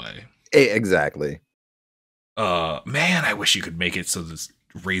that way. Exactly. Man, I wish you could make it so this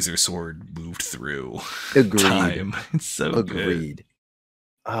razor sword moved through time. It's so Agreed. good.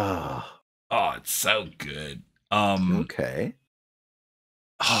 Oh, it's so good. Okay.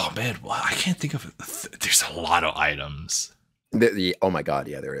 Oh man, well, I can't think of it. There's a lot of items. Oh my god,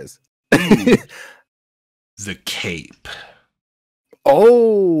 yeah, there is. The cape.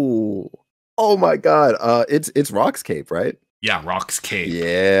 Oh my god. It's Rock's cape, right? Yeah, Rock's cape.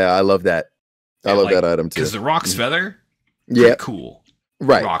 Yeah, I love that. I love that item too. Because the Rock's feather, cool.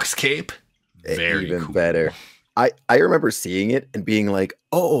 Right. Rock's cape, very even cool. better. I remember seeing it and being like,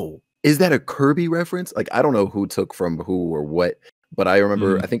 oh, is that a Kirby reference? Like, I don't know who took from who or what, but I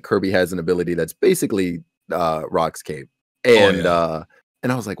remember I think Kirby has an ability that's basically Rock's cape. And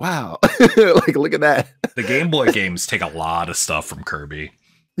and I was like, wow, like look at that. The Game Boy games take a lot of stuff from Kirby.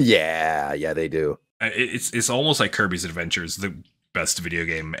 Yeah, they do. It's almost like Kirby's Adventure is the best video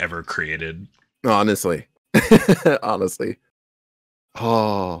game ever created. Honestly. Honestly.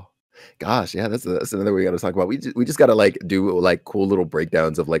 Oh gosh, yeah, that's another way we got to talk about. We just got to like do like cool little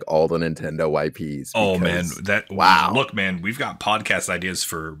breakdowns of like all the Nintendo IPs. Oh man, wow! Look, man, we've got podcast ideas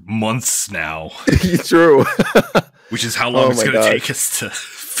for months now. True. Which is how long it's going to take us to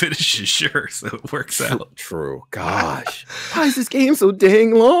finish it, sure, so it works out. True. Gosh. Why is this game so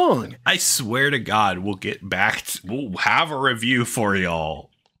dang long? I swear to God, we'll get back. We'll have a review for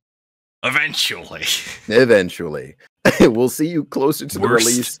y'all. Eventually. We'll see you closer to the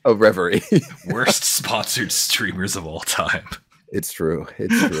release of Reverie. Worst sponsored streamers of all time. It's true.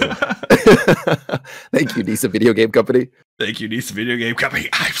 Thank you, Nisa Video Game Company. Thank you, Nisa Video Game Company.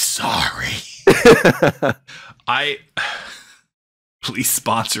 I'm sorry. Please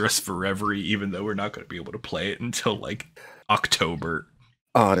sponsor us for Reverie, even though we're not going to be able to play it until like October.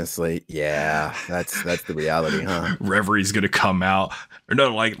 Honestly, yeah, that's the reality, huh? Reverie's going to come out, or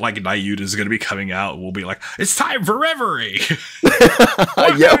no, like Nayuta's going to be coming out. And we'll be like, it's time for Reverie.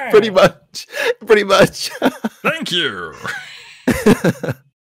 Yeah, pretty much. Thank you.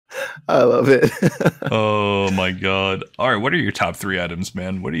 I love it. Oh my god! All right, what are your top 3 items,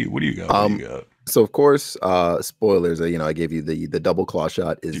 man? What do you got? So of course, spoilers. I gave you the double claw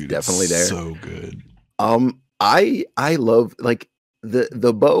shot is definitely there. So good. I love like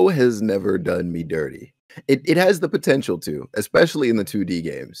the bow has never done me dirty. It has the potential to, especially in the 2D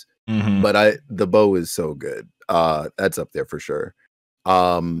games. But the bow is so good. That's up there for sure.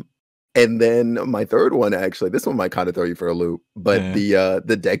 And then my third one, actually, this one might kind of throw you for a loop, but the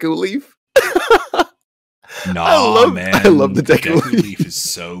Deku Leaf. Man. I love the Deku Leaf is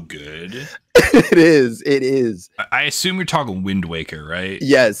so good. It is. I assume you're talking Wind Waker, right?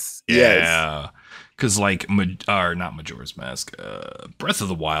 Yes. Yeah. Because like, not Majora's Mask, Breath of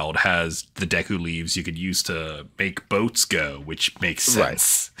the Wild has the Deku Leaves you could use to make boats go, which makes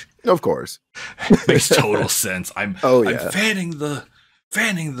sense. Of course. Makes total sense. Oh I'm yeah. fanning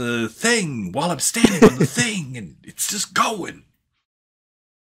the thing while I'm standing on the thing, and it's just going.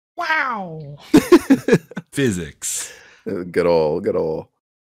 Wow. Physics. Good old.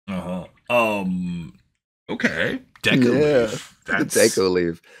 Uh-huh. Okay. Deca Yeah, leaf. the That's Deco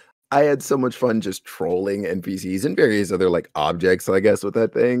leaf. I had so much fun just trolling NPCs and various other like objects, I guess, with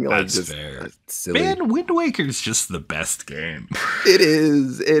that thing. Like that's just fair. silly. Man, Wind Waker's just the best game. It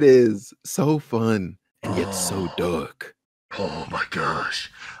is. It is so fun and yet so Oh, dark. oh my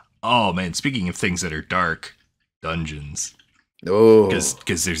gosh. Oh man, speaking of things that are dark, dungeons. Oh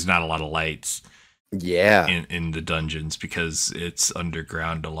Because there's not a lot of lights yeah. in the dungeons because it's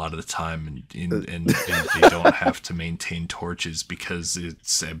underground a lot of the time, Uh, and they don't have to maintain torches because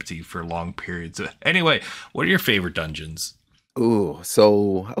it's empty for long periods. Anyway, what are your favorite dungeons? Ooh,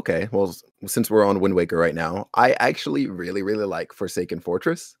 so okay. Well, since we're on Wind Waker right now, I actually really, really like Forsaken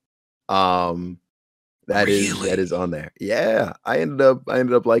Fortress. Um, that Really? is on there. Yeah, I ended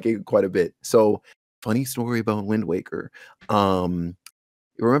up liking it quite a bit. So, funny story about Wind Waker. Um,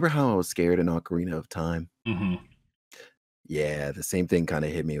 you remember how I was scared in Ocarina of Time? Hmm. Yeah, the same thing kind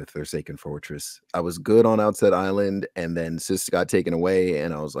of hit me with Forsaken Fortress. I was good on Outset Island, and then Sis got taken away,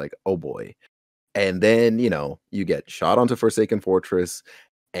 and I was like, oh boy. And then, you get shot onto Forsaken Fortress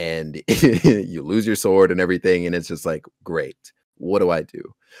and you lose your sword and everything. And it's just like, great. What do I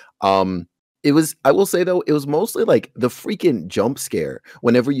do? Um, I will say though, it was mostly like the freaking jump scare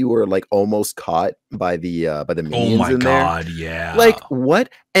whenever you were like almost caught by the Oh minions my in there. god, yeah. Like what?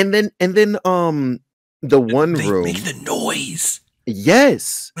 The one They make room, the noise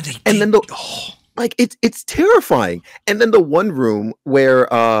yes. when they And then dig. the Oh, like, it's terrifying, and then the one room where,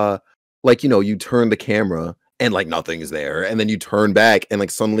 like, you turn the camera and, like, nothing is there, and then you turn back and, like,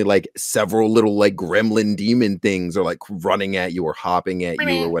 suddenly, like, several little, like, gremlin demon things are, like, running at you or hopping at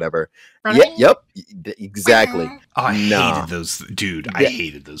you or whatever. Yeah, yep, exactly. oh, I Nah, hated those, dude. I that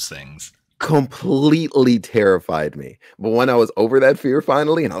hated those things. completely terrified me, but when I was over that fear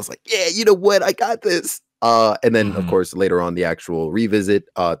finally, and I was like, "Yeah, you know what? I got this." And then, of Hmm. course, later on, the actual revisit,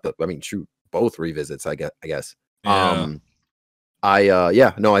 I mean, shoot, both revisits, I guess. Yeah,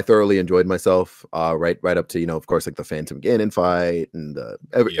 Yeah, no, I thoroughly enjoyed myself, right up to, of course, like, the Phantom Ganon fight and, yeah.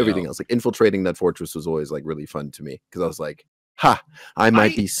 everything else, like, infiltrating that fortress was always, like, really fun to me because I was like, "Ha, I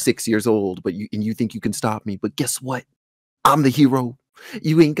might I be 6 years old, but you think you can stop me, but guess what? I'm the hero.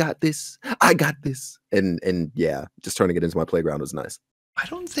 You ain't got this. I got this." And yeah, just turning it into my playground was nice. I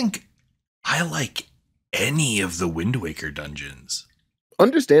don't think I like any of the Wind Waker dungeons.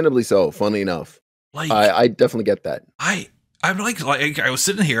 Understandably so, funny enough. Like I definitely get that. I I'm like I was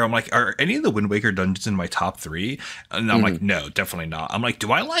sitting here. I'm like, are any of the Wind Waker dungeons in my top three? And I'm like, Mhm. no, definitely not. I'm like,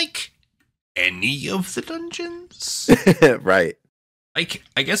 do I like any of the dungeons? Right. Like,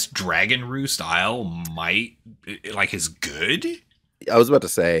 I guess Dragon Roost Isle might like is good. I was about to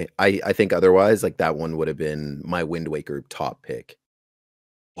say, I think otherwise, like, that one would have been my Wind Waker top pick.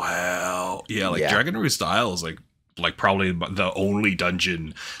 Well, yeah, like Yeah, Dragon Roost Isle is like probably the only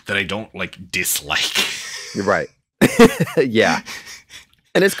dungeon that I don't like dislike. you're right. Yeah,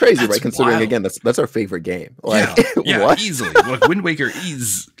 and it's crazy, That's right? Considering wild. again, that's our favorite game. Like, Yeah, yeah, what? easily. Like Wind Waker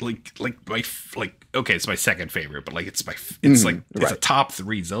is like my like okay, it's my second favorite, but like it's like Mhm, it's a right. top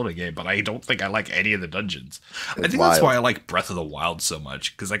three Zelda game, but I don't think I like any of the dungeons. I It's think that's why wild. I like Breath of the Wild so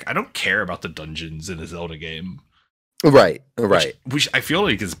much because like I don't care about the dungeons in a Zelda game, Right, right. which I feel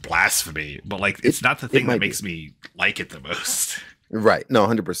like is blasphemy, but like It it's not the it thing that might be. makes me like it the most. Right. No,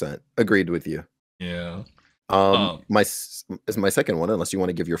 100%. Agreed with you. Yeah. Is my second one, unless you want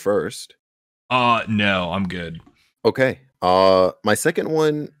to give your first. No, I'm good. Okay. My second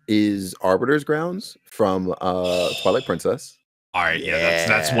one is Arbiter's Grounds from Twilight Princess. All right, yeah,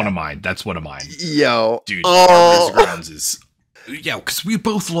 that's one Yeah. of mine. That's one of mine. Yo. Dude, Arbiter's Oh. Grounds is yeah, because we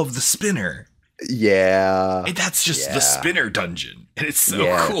both love the spinner. Yeah. And that's just the Yeah. spinner dungeon. And it's so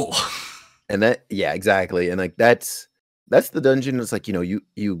Yeah. cool. And that, yeah, exactly. And like that's the dungeon. It's like,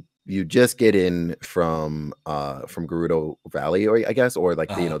 you just get in from Gerudo Valley, or I guess, or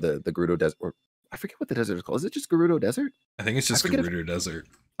like Uh, the Gerudo Desert, or I forget what the desert is called. Is it just Gerudo Desert? I think it's I just forget if Gerudo Desert.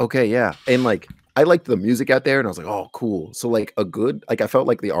 Okay, yeah. And like I liked the music out there and I was like, "Oh, cool." So like I felt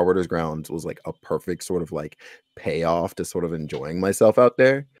like the Arbiter's Grounds was like a perfect sort of like payoff to sort of enjoying myself out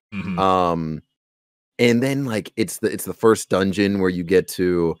there. Hmm. Um and then like it's the first dungeon where you get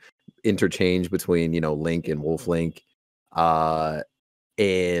to interchange between, Link and Wolf Link. Uh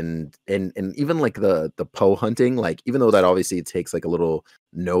and even like the Poe hunting, like even though that obviously it takes like a little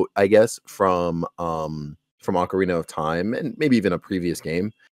note, I guess, from Ocarina of Time and maybe even a previous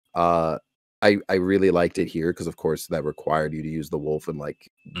game. Uh I really liked it here because, of course, that required you to use the wolf and like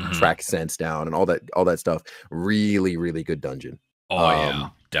Hmm. track sense down and all that stuff. Really, really good dungeon. Oh yeah,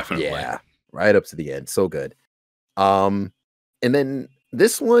 Um, definitely. yeah, right up to the end, so good. Um, and then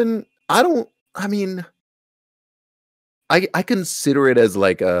this one, I don't. I mean, I consider it as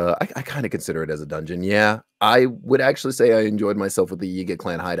like I kind of consider it as a dungeon. Yeah, I would actually say I enjoyed myself with the Yiga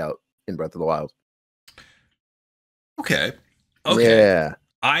clan hideout in Breath of the Wild. Okay. Okay. Yeah,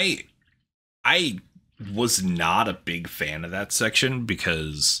 I I was not a big fan of that section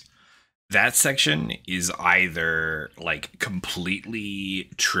because that section is either like completely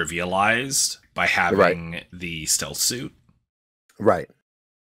trivialized by right, having the stealth suit right.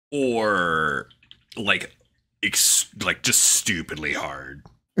 or like like just stupidly hard.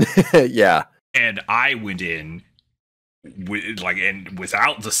 Yeah. And I went in with like and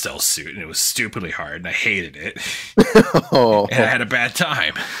without the stealth suit and it was stupidly hard and I hated it and I Oh, had a bad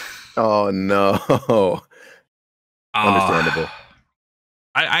time. oh no. Uh Understandable.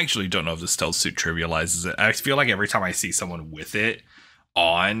 I actually don't know if the stealth suit trivializes it. I feel like every time I see someone with it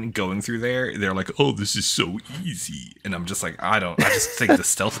on going through there, they're like, "Oh, this is so easy," and I'm just like, I don't. I just think the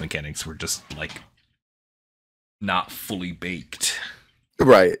stealth mechanics were just like not fully baked.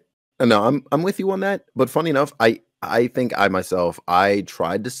 Right. No, I'm with you on that. But funny enough, I think I myself I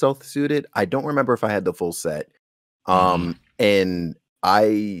tried to stealth suit it. I don't remember if I had the full set. Mm-hmm. And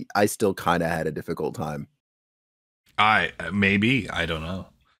I still kind of had a difficult time. I maybe I don't know.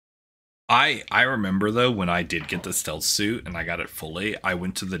 I remember though when I did get the stealth suit and I got it fully, I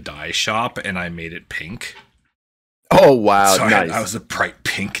went to the dye shop and I made it pink. Oh wow, So I nice. was a bright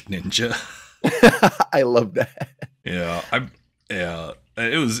pink ninja. I love that. Yeah, yeah.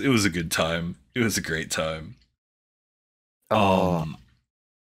 It was a good time. It was a great time. Oh, Um,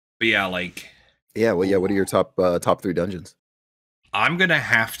 but yeah, like yeah. Well, yeah. ooh, What are your top three dungeons? I'm gonna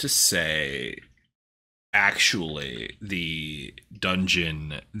have to say actually the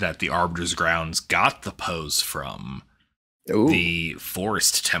dungeon that the Arbiter's Grounds got the pose from, Ooh, the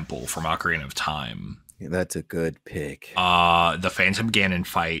Forest Temple from Ocarina of Time. that's a good pick. The Phantom Ganon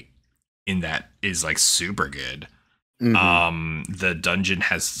fight in that is like super good. Hmm. The dungeon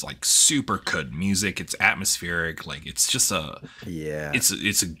has like super good music, it's atmospheric, like it's just Yeah,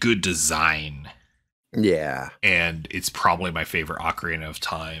 it's a good design, yeah. and it's probably my favorite Ocarina of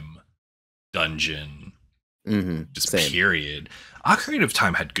Time dungeon, just Same. period. Ocarina of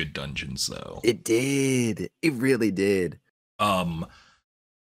Time had good dungeons though. It did. It really did. um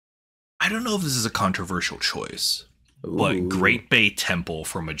I don't know if this is a controversial choice, but Ooh. Great Bay Temple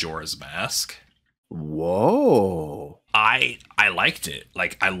from Majora's Mask, Whoa. I liked it.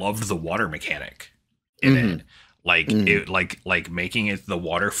 Like I loved the water mechanic in Hmm. it. Like Hmm. it like making it the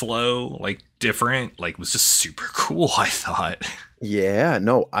water flow like different like was just super cool, I thought. Yeah.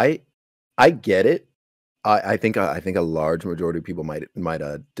 No, I get it. I think a large majority of people might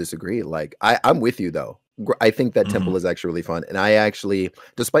disagree. Like I'm with you though. I think that temple Mhm. is actually really fun, and I actually,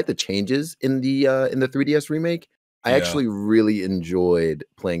 despite the changes in the 3DS remake, I Yeah. actually really enjoyed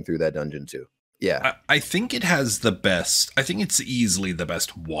playing through that dungeon too. Yeah. I think it has the best. I think it's easily the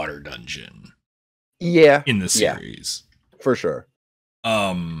best water dungeon Yeah. in the Yeah. series. For sure.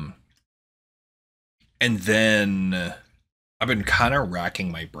 Um and then I've been kind of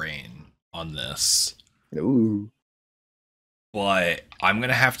racking my brain on this, Ooh. but I'm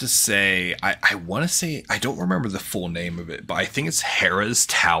gonna have to say I want to say I don't remember the full name of it, but I think it's Hera's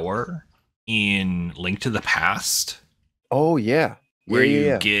Tower in Link to the Past, Oh yeah. where Yeah. Yeah. you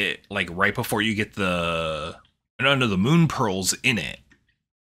Yeah. get like right before you get the moon pearls in it.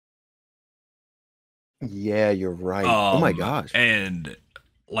 Yeah. You're right. Oh my gosh. And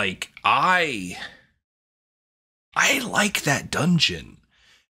like I like that dungeon.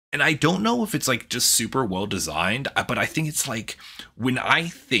 And I don't know if it's like just super well designed, but I think it's like when I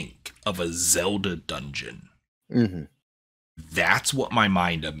think of a Zelda dungeon, Hmm. that's what my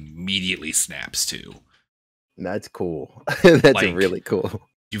mind immediately snaps to. That's cool. That's Like really cool.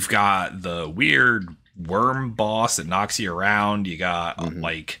 you've got the weird worm boss that knocks you around. You got Hmm.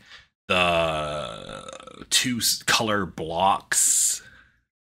 like the two color blocks.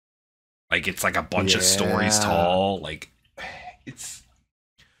 Like it's like a bunch of stories Yeah. tall. Like it's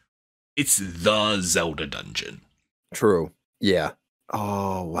it's the Zelda dungeon. True. Yeah.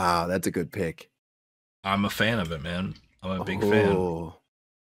 Oh, wow, that's a good pick. I'm a fan of it, man. I'm a big fan. Oh,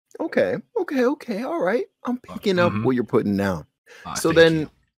 okay. Okay, okay. All right. I'm picking up Mm-hmm. what you're putting down. So Thank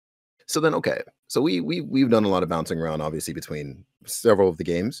you. then okay. So we've done a lot of bouncing around obviously between several of the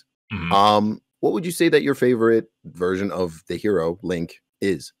games. Hmm. What would you say that your favorite version of the hero Link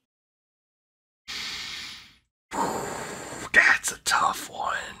is? That's a tough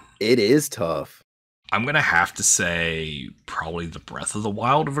one. It is tough. I'm gonna have to say probably the Breath of the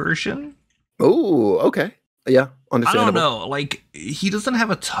Wild version. Oh, okay. Yeah, I don't understandable. know. Like he doesn't have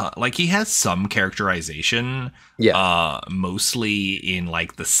a ton. Like he has some characterization, Yeah. mostly in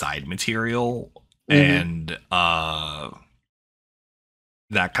like the side material Hmm. and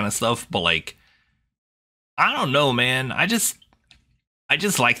that kind of stuff. But like, I don't know, man. I just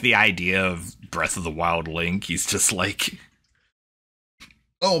like the idea of Breath of the Wild Link. He's just like,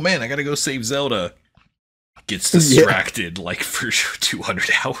 oh man, I gotta go save Zelda. Gets Yeah. distracted like for 200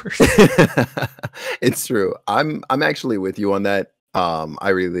 hours. It's true. I'm actually with you on that. I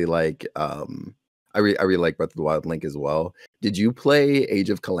really like I really like Breath of the Wild Link as well. Did you play Age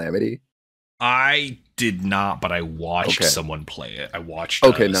of Calamity? I did not, but I watched Okay. someone play it. I watched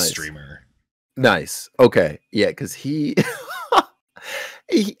Okay, a nice. streamer. Nice. Okay. Yeah, because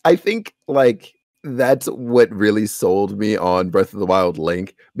I think like that's what really sold me on Breath of the Wild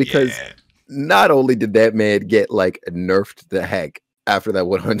Link because Yeah. not only did that man get like nerfed the heck after that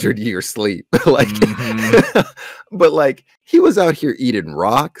 100-year sleep, like, Mm-hmm. but like he was out here eating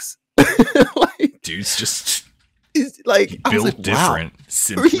rocks. Like, Dude's just like I was like, built wow, different.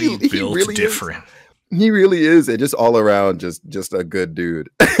 Simply he built really is. different. He really is, and just all around, just a good dude.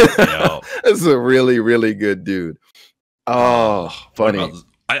 Yeah. It's a really, really good dude. Oh, What about? funny.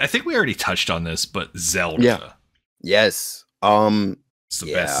 I think we already touched on this, but Yeah. Zelda. Yes. It's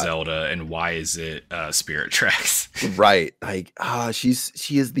the best Yeah. Zelda, and why is it Spirit Tracks? Right. Like, she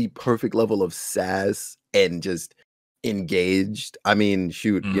is the perfect level of sass and just engaged. I mean,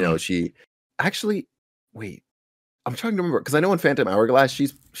 shoot, Mm. she actually wait, I'm trying to remember because I know in Phantom Hourglass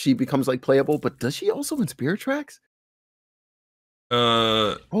she becomes like playable, but does she also in Spirit Tracks?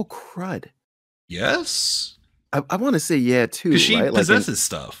 Uh, Oh crud. yes, I want to say yeah because too, she right? Like in possesses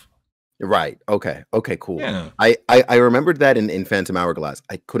stuff. right. Okay. Okay, cool. Yeah. I remembered that in Phantom Hourglass.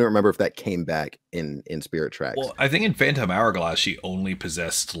 I couldn't remember if that came back in Spirit Tracks. Well, I think in Phantom Hourglass she only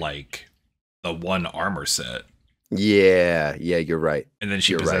possessed like the one armor set. Yeah, yeah, you're right. And then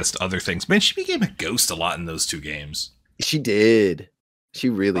she You're right. possessed other things. Man, she became a ghost a lot in those two games. She did. She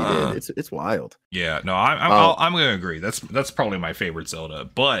really did. Uh, It's wild. yeah, no, Oh, I'm gonna agree. That's probably my favorite Zelda.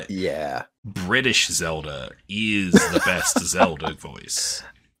 But yeah. British Zelda is the best Zelda voice.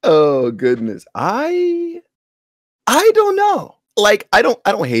 Oh goodness. I don't know. Like I don't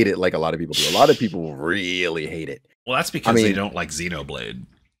hate it like a lot of people do. A lot of people really hate it. Well, that's I because they mean, don't like Xenoblade.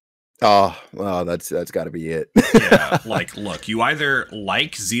 oh, well, that's got to be it. Yeah, like, look, you either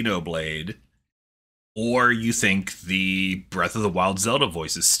like Xenoblade or you think the Breath of the Wild Zelda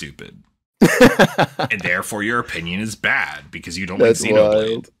voice is stupid. And therefore your opinion is bad because you don't like That's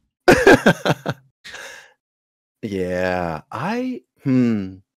Xenoblade. wild. Yeah,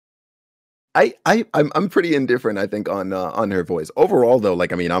 I'm pretty indifferent, I think, on her voice. Overall, though,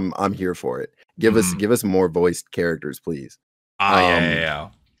 like I mean, I'm here for it. Mm. Give us more voiced characters, please. Yeah, Um, yeah.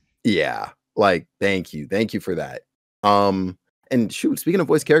 yeah, like thank you for that. And shoot, speaking of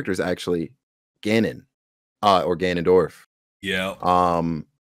voice characters, actually, Ganon, or Ganondorf. Yeah. Um,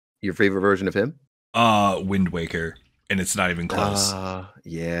 your favorite version of him? Wind Waker, and it's not even close.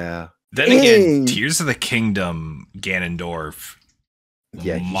 Yeah. Then again, Dang. Tears of the Kingdom, Ganondorf.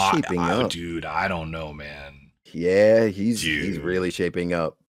 Yeah, he's shaping up. Dude, I don't know, man. Yeah, he's Dude, really shaping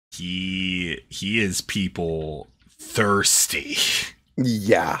up. he is people thirsty.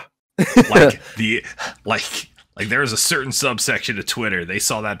 Yeah. like the like there was a certain subsection of Twitter. They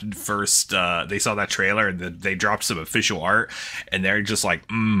saw that first they saw that trailer and they dropped some official art and they're just like,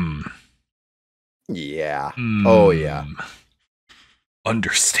 Yeah. Oh yeah.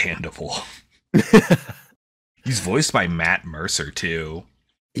 Understandable. He's voiced by Matt Mercer too.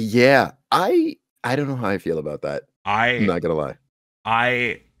 Yeah. I don't know how I feel about that. I'm I not gonna lie.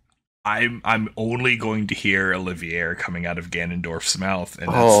 I I'm only going to hear Olivier coming out of Ganondorf's mouth, and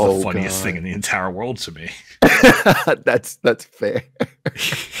that's the Oh funniest thing god. in the entire world to me. That's fair.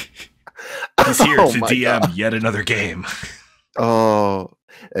 He's here Oh to my DM god. yet another game. Oh,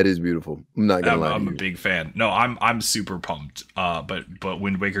 that is beautiful. I'm not gonna lie to I'm a you. big fan. No, I'm super pumped. But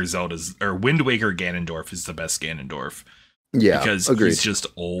Wind Waker Zelda's or Wind Waker Ganondorf is the best Ganondorf Yeah, because agreed. he's just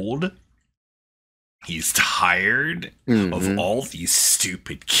old. He's tired of Mhm. all these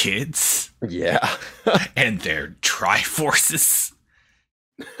stupid kids Yeah. and their Triforces.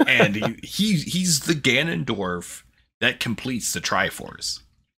 And he's the Ganondorf that completes the Triforce.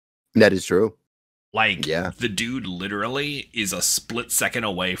 That is true. Like Yeah. the dude literally is a split second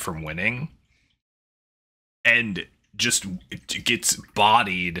away from winning and just gets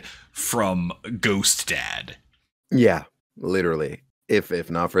bodied from Ghost Dad. Yeah. Literally. If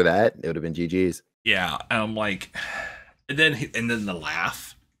not for that, it would have been GG's. Yeah, and I'm like, and then the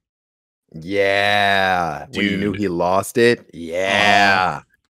laugh. Yeah. When you knew Dude. he lost it. Yeah.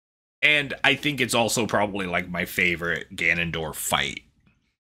 And I think it's also probably like my favorite Ganondorf fight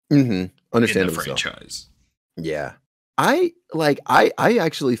Mm-hmm. in the Understandably so. franchise. Yeah. I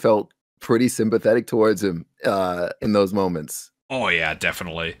actually felt pretty sympathetic towards him in those moments. Oh yeah,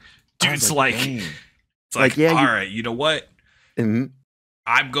 definitely. I was Dude's like, like, dang. it's Like, like, yeah, all you right, you know what? mhm.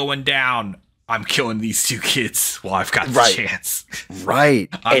 I'm going down. I'm killing these two kids while I've got the Right. chance. Right.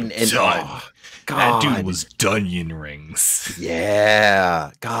 I'm And done. oh That dude God. was Dunyan rings.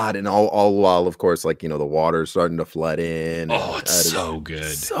 Yeah. God. And all while, of course, like, the water's starting to flood in Oh, and it's that is so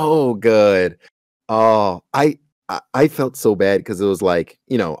good. so good. Oh, I felt so bad because it was like,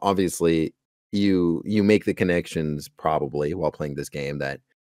 obviously you make the connections probably while playing this game that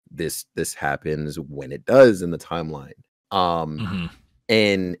this happens when it does in the timeline. Um Hmm.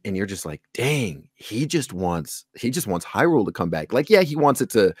 and you're just like, dang, he just wants Hyrule to come back. Like, yeah, he wants it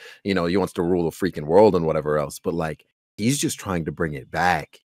to, he wants to rule the freaking world and whatever else, but like he's just trying to bring it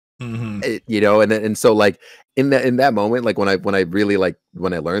back. Hmm. And so like in that moment, like when I really like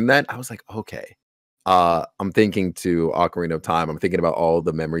when I learned that, I was like, okay. I'm thinking to Ocarina of Time. I'm thinking about all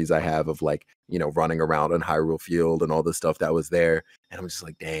the memories I have of like, running around on Hyrule Field and all the stuff that was there. And I'm just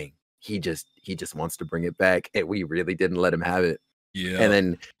like, dang, he just wants to bring it back. And we really didn't let him have it. And Yeah.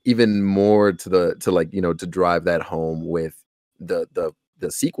 then even more to like, to drive that home with the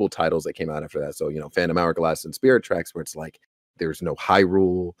sequel titles that came out after that. So, Phantom Hourglass and Spirit Tracks, where it's like there's no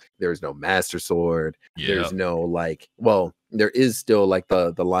Hyrule, there's no Master Sword, Yeah. there's no like, well, there is still like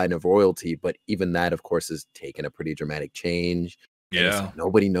the line of royalty, but even that, of course, has taken a pretty dramatic change. And it's Yeah. like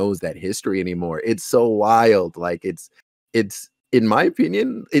nobody knows that history anymore. It's so wild. Like it's in my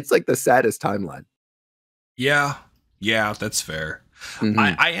opinion, it's like the saddest timeline. Yeah. Yeah, that's fair. Hmm.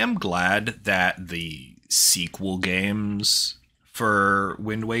 I am glad that the sequel games for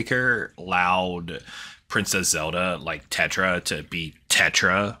Wind Waker allowed Princess Zelda, like Tetra, to be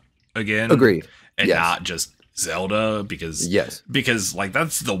Tetra again Agreed. and Yes. not just Zelda Yes. because like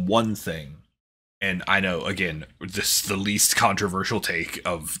that's the one thing. And I know again, this the least controversial take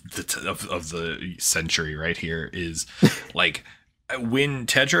of of the century right here is like when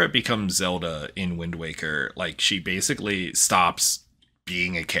Tetra becomes Zelda in Wind Waker, like she basically stops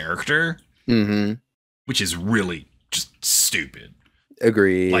being a character, Hmm. which is really just stupid.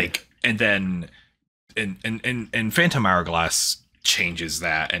 Agreed. Like, and then and Phantom Hourglass changes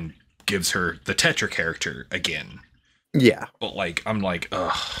that and gives her the Tetra character again. Yeah. But like, I'm like,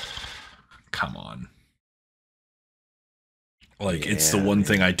 ugh, come on. Like, it's the Yeah, one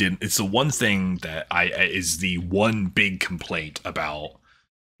thing man. I didn't. It's the one thing that is the one big complaint about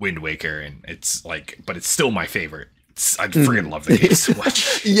Wind Waker, and it's like, but it's still my favorite. I freaking Mhm. love the game so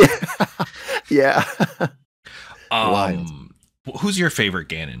much. Yeah. Yeah. Wild. Who's your favorite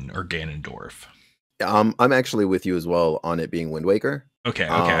Ganon or Ganondorf? I'm actually with you as well on it being Wind Waker. Okay,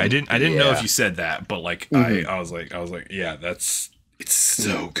 okay. I didn't know if Yeah. you said that, but like Mhm. I was like, yeah, it's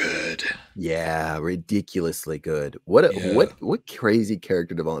so good. Yeah, ridiculously good. What a Yeah. what crazy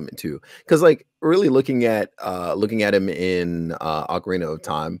character development too. Because like really looking at him in Ocarina of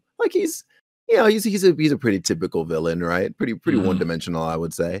Time, like he's a pretty typical villain, right? Pretty Hmm. one-dimensional, I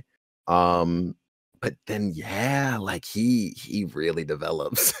would say. But then yeah, like he really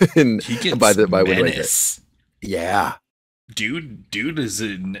develops in He gets by Wind Waker. menace. Yeah. Dude is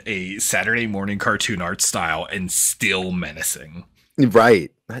in a Saturday morning cartoon art style and still menacing.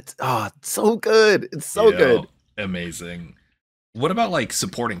 Right. That's it's so good. It's so Yeah, good. amazing. What about like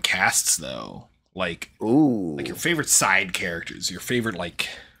supporting casts though? Like your Ooh. favorite side characters, your favorite like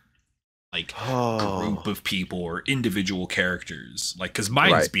group Oh. of people or individual characters. Like cuz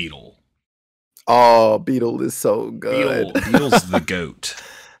mine's Right. Beetle. Oh, Beetle is so good. Beetle's the goat,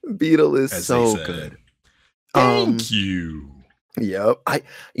 Beetle is as they so say. good. Thank Um, you. yep.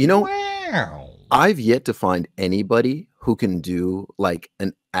 You know, Wow. I've yet to find anybody who can do like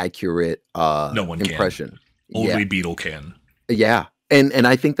an accurate No one can. impression. Yeah. Only Beetle can. Yeah. And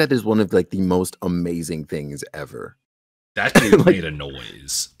I think that is one of like the most amazing things ever. That dude Like, made a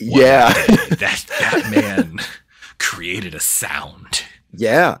noise one yeah. day. That man created a sound.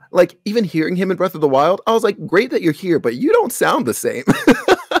 Yeah. Like even hearing him in Breath of the Wild, I was like, great that you're here, but you don't sound the same.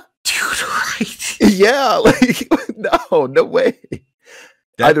 Dude, right? Yeah, like no way.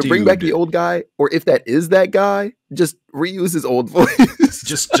 That Either bring back the dude old guy, or if that is that guy, just reuse his old voice.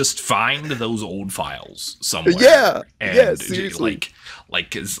 just find those old files Yeah, somewhere yeah, and seriously.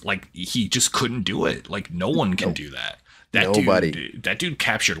 cuz like he just couldn't do it. Like no one can No, do that. nobody. That dude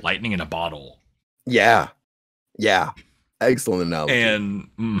captured lightning in a bottle. Yeah, yeah. Excellent analogy. And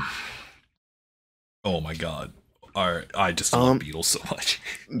oh my god. I just love Um, Beetle so much.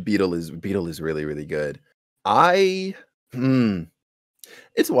 Beetle is really really good. I hmm.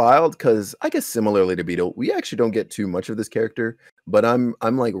 It's wild because I guess similarly to Beetle, we actually don't get too much of this character, but I'm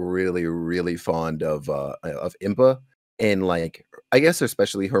like really really fond of Impa and like I guess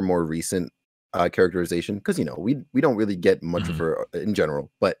especially her more recent characterization because you know we don't really get much of Mhm. her in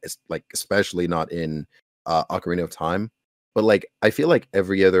general, but it's like especially not in Ocarina of Time. But like I feel like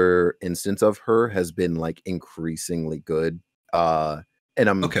every other instance of her has been like increasingly good. And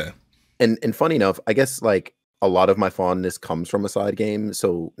I'm Okay. and funny enough, I guess like a lot of my fondness comes from a side game.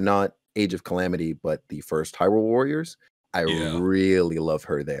 So not Age of Calamity, but the first Hyrule Warriors. I Yeah. really love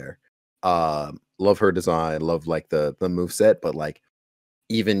her there. Love her design, love like the move set, but like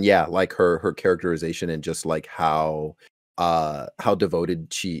even yeah, like her characterization and just like how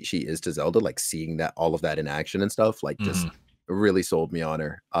devoted she is to Zelda, like seeing that all of that in action and stuff, like just Mhm. really sold me on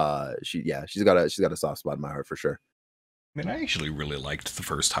her. She's got a soft spot in my heart for sure. I mean, I actually really liked the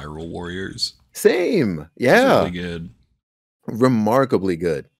first Hyrule Warriors. Same. It was really Yeah. good. Remarkably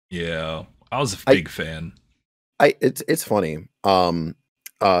good. Yeah, I was a I big fan. it's funny.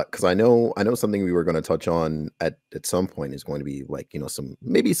 Because I know something we were going to touch on at some point is going to be like, you know, some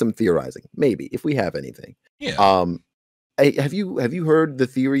maybe some theorizing, maybe if we have anything. Yeah. Um have you heard the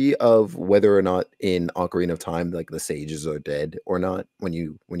theory of whether or not in Ocarina of Time like the sages are dead or not when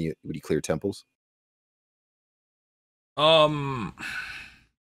you clear temples? Um,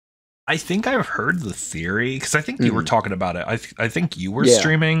 I think I've heard the theory because I think you were Mhm. talking about it. I think you were Yeah.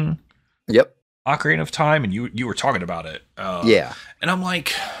 streaming Yep. Ocarina of Time, and you were talking about it. Yeah. And I'm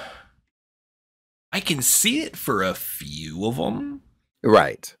like, I can see it for a few of them,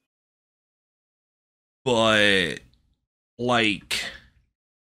 Right. but like,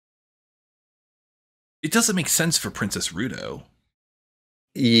 it doesn't make sense for Princess Ruto,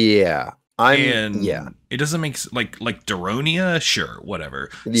 Yeah. Yeah. and it doesn't make like Daronia, sure, whatever.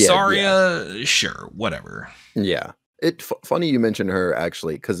 Yeah. Saria, sure, whatever. Yeah. Funny you mentioned her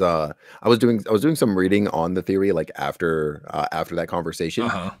actually, because I was doing some reading on the theory like after that Uh conversation,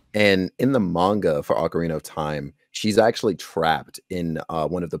 huh. and in the manga for Ocarina of Time, she's actually trapped in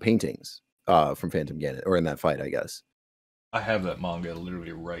one of the paintings from Phantom Ganon, or in that fight, I guess. I have that manga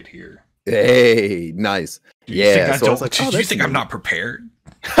literally right here. Hey, nice. Do you think Yeah. I So I was don't? like, oh, Do you that's think I'm neat. not prepared?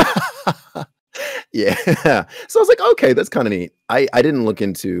 Yeah. So I was like, okay, that's kind of neat. I didn't look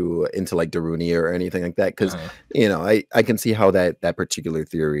into like Darunia or anything like that Uh because huh. you know I can see how that particular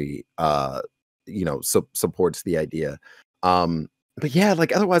theory you know supports the idea. Um, but yeah,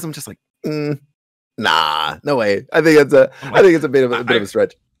 like otherwise I'm just like, nah, no way. I'm I like, think it's a bit of I a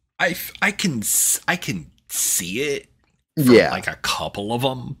stretch. I can see it from Yeah, like a couple of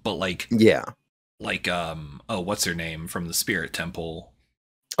them, but yeah. oh, what's her name from the Spirit Temple?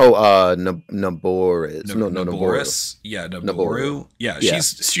 Oh, Naboris. No, Naboru. Naboris, yeah, Naboru. Naboru, yeah, Yeah,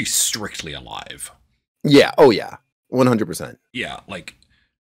 she's strictly alive. yeah. Oh yeah, 100%. Yeah, like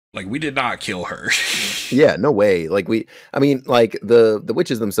we did not kill her. Yeah, no way. Like I mean, like the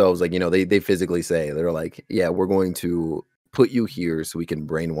witches themselves, like you know, they physically say they're like, yeah, we're going to put you here so we can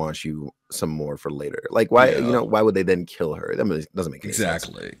brainwash you some more for later. Like, why, you Yeah, know, why would they then kill her? Doesn't make any sense.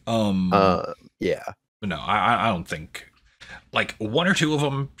 exactly. Yeah, No, I don't think like one or two of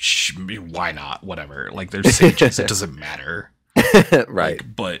them. Why not? Whatever. Like they're sages. It doesn't matter. right.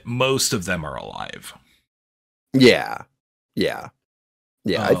 But most of them are alive. Yeah, yeah,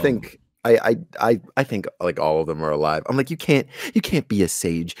 yeah. Um, I think like all of them are alive. I'm like, you can't be a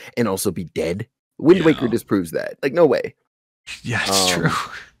sage and also be dead. Wind Waker yeah, disproves that. Like, no way. yeah, it's true. Um,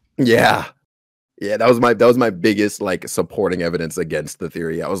 yeah. Yeah, that was my biggest like supporting evidence against the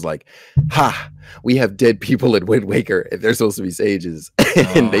theory. I was like, "Ha, we have dead people in Wind Waker if they're supposed to be sages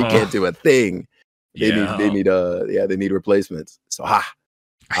and they Uh can't huh. do a thing. They Yeah, need yeah, they need replacements." So, ha.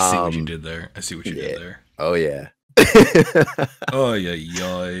 I see what you Um did there. I see what you did yeah. there. Oh yeah. Oh yeah,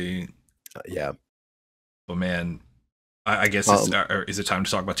 yeah. Yeah. But man, I guess Um is it time to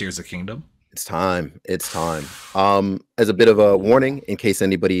talk about Tears of the Kingdom? it's time. It's time. As a bit of a warning, in case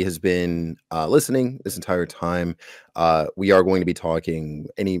anybody has been listening this entire time, we are going to be talking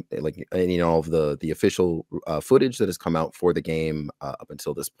any and all of the official footage that has come out for the game up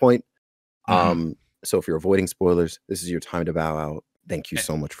until this point. Mm-hmm. So if you're avoiding spoilers, this is your time to bow out. Thank you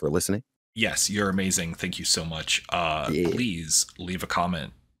so much for listening. Yes, you're amazing. Thank you so much. Yeah. Please leave a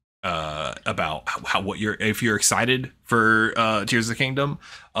comment about how what you're if you're excited for Tears of the Kingdom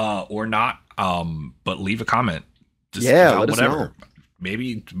or not. But leave a comment just Yeah, about let us know. whatever.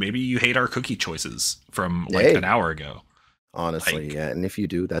 Maybe you hate our cookie choices from like an Hey, hour ago. honestly, Like, yeah. And if you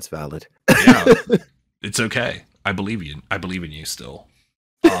do, that's valid. yeah, it's okay. I believe you. I believe in you still.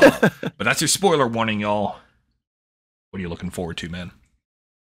 But that's your spoiler warning, y'all. What are you looking forward to, man?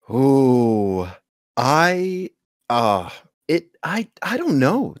 Ooh, I uh I don't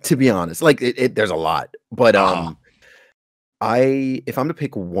know, to be honest. Like there's a lot, but Uh-huh. I if I'm to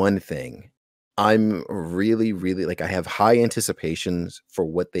pick one thing, I'm really, really like I have high anticipations for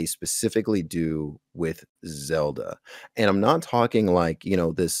what they specifically do with Zelda. And I'm not talking like,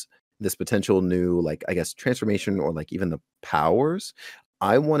 this potential new like I guess transformation or like even the powers.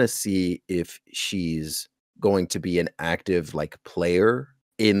 I want to see if she's going to be an active like player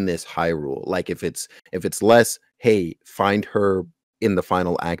in this Hyrule. Like if it's less, hey, find her in the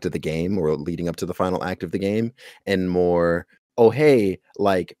final act of the game or leading up to the final act of the game, and more, oh hey,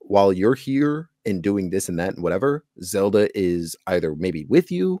 like while you're here and doing this and that and whatever, Zelda is either maybe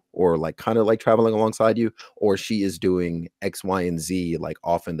with you or like kind of like traveling alongside you, or she is doing X, Y, and Z like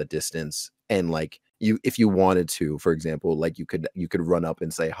off in the distance. And like you, if you wanted to, for example, like you could run up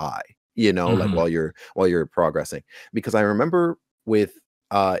and say hi, like Hmm. while you're progressing. Because I remember with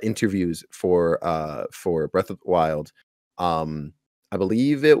interviews for Breath of the Wild, um I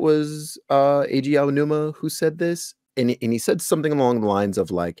believe it was AG Aonuma who said this, and he said something along the lines of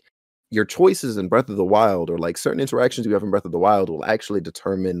like your choices in Breath of the Wild or like certain interactions you have in Breath of the Wild will actually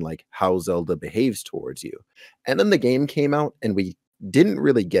determine like how Zelda behaves towards you. And then the game came out and we didn't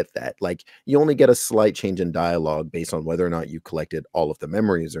really get that. Like you only get a slight change in dialogue based on whether or not you collected all of the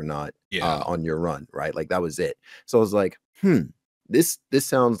memories or not Yeah. on your run, right? Like that was it. So I was like, this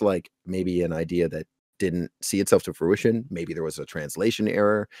sounds like maybe an idea that didn't see itself to fruition. Maybe there was a translation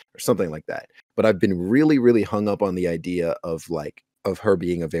error or something like that. But I've been really, really hung up on the idea of her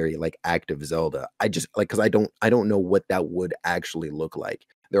being a very like active Zelda. I just like because I don't know what that would actually look like.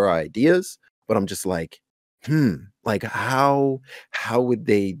 There are ideas, but I'm just like, like how would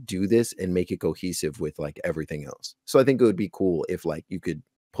they do this and make it cohesive with like everything else? So I think it would be cool if like you could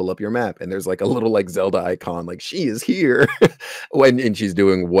pull up your map and there's like a little like Zelda icon, like she is here when and she's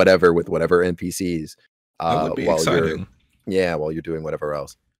doing whatever with whatever NPCs That would be while you're exciting. yeah, while you're doing whatever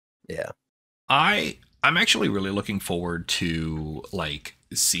else. Yeah. I'm actually really looking forward to like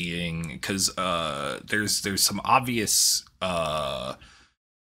seeing because there's some obvious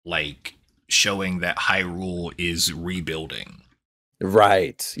like showing that Hyrule is rebuilding.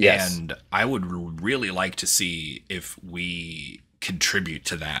 Right. Yes. And I would really like to see if we contribute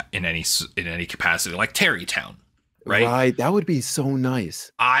to that in any capacity, like Terrytown, right? Right. That would be so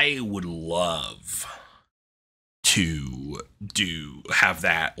nice. I would love to do have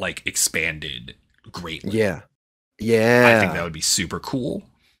that like expanded greatly. Yeah. I think that Yeah. would be super cool.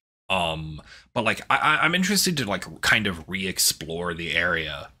 But like I'm interested to like kind of re-explore the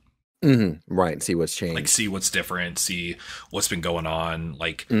area, Right. See what's like changed. see what's different, see what's been going on.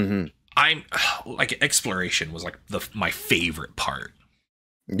 Like Hmm. I'm like exploration was like my favorite part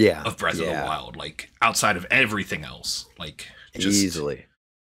Yeah. of Breath of the Yeah. Wild, like outside of everything else. Like just Easily.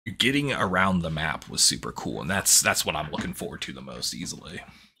 getting around the map was super cool, and that's what I'm looking forward to the most easily.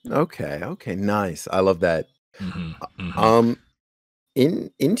 Okay. Okay. Nice. I love that. Hmm. Hmm. Um,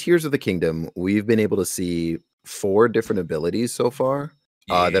 in Tears of the Kingdom, we've been able to see four different abilities so far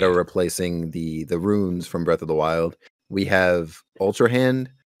that are Yeah. replacing the runes from Breath of the Wild. We have Ultra Hand,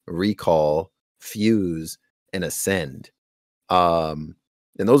 Recall, Fuse, and Ascend. Um,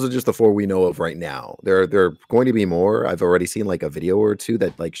 and those are just the four we know of right now. There are going to be more. I've already seen like a video or two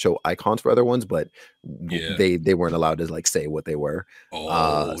that like show icons for other ones, but Yeah. they weren't allowed to like say what they were.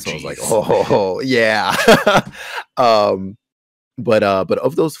 Oh, So I was like, jeez. oh yeah. um, but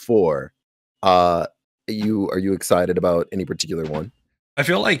of those four, uh, are you excited about any particular one? I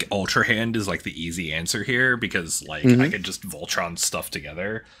feel like Ultra Hand is like the easy answer here because like I Hmm. could just Voltron stuff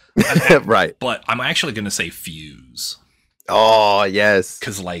together. Right. But I'm actually gonna say Fuse Oh yes.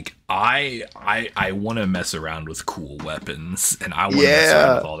 because like I want to mess around with cool weapons and I want to mess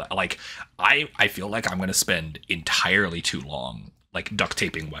around with Yeah. all that. Like I feel like I'm gonna spend entirely too long like duct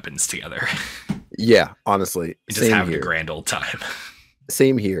taping weapons together Yeah. Honestly, and just same having a here. grand old time.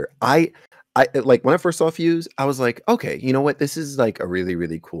 Same here. I like when I first saw Fuse, I was like, okay, you know what? This is like a really,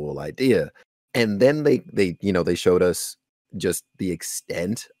 really cool idea. And then they showed us just the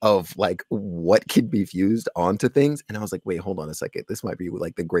extent of like what could be fused onto things. And I was like, wait, hold on a second. This might be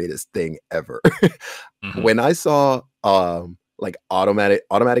like the greatest thing ever. Hmm. When I saw like automatic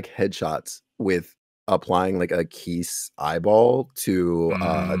headshots with applying like a Keese eyeball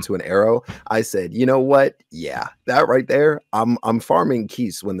Hmm. to an arrow, I said, you know what? Yeah, that right there, I'm farming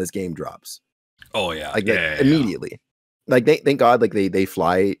Keese when this game drops. Oh yeah, Like yeah, yeah, yeah. immediately. Like thank God like they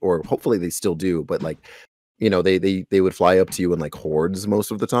fly, or hopefully they still do, but like they would fly up to you in like hordes most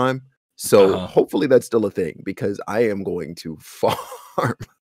of the time. Uh So huh. hopefully that's still a thing because I am going to farm.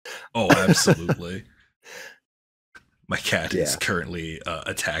 Oh, absolutely. My cat is Yeah. currently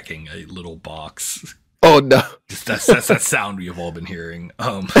attacking a little box. Oh no. That's that sound we have all been hearing.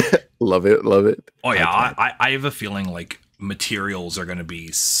 Love it, love it. Oh Hi yeah, cat. I have a feeling like materials are going to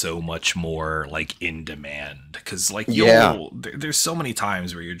be so much more like in demand because like Yeah. there's so many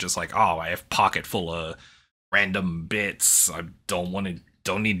times where you're just like, oh, I have pocket full of random bits. I don't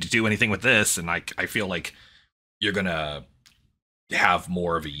need to do anything with this, and I feel like you're gonna have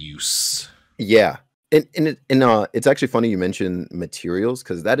more of a use. Yeah. And it's actually funny you mentioned materials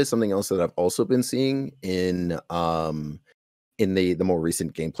because that is something else that I've also been seeing in the more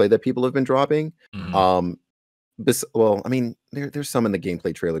recent gameplay that people have been dropping. Mhm. Um well, I mean, there's some in the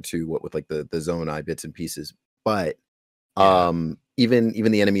gameplay trailer too, what with like the zone eye bits and pieces. But Yeah. even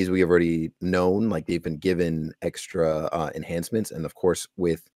the enemies we have already known, like they've been given extra enhancements, and of course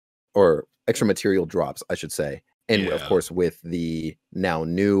with or extra material drops, I should say. And of Yeah. course with the now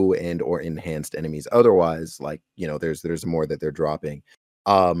new and or enhanced enemies otherwise, like, there's more that they're dropping.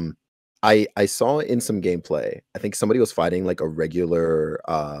 Um I saw in some gameplay, I think somebody was fighting like a regular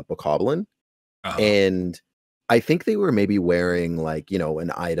bokoblin, Uh-huh. and I think they were maybe wearing like,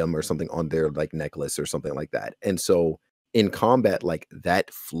 an item or something on their like necklace or something like that. And so in combat, like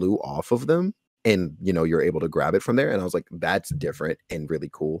that flew off of them and you're able to grab it from there. And I was like, that's different and really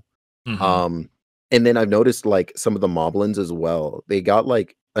cool. Mhm. Um, and then I've noticed like some of the moblins as well. They got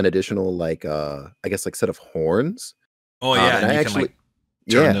like an additional like I guess like set of horns. Oh yeah, And and I you can actually like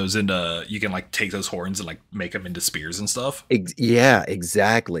turn yeah, those into you can like take those horns and like make them into spears and stuff. Yeah,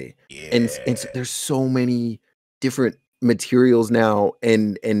 exactly. And Yeah. there's so many different materials now,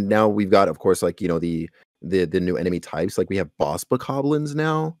 and now we've got, of course, like, the new enemy types, like, we have boss bokoblins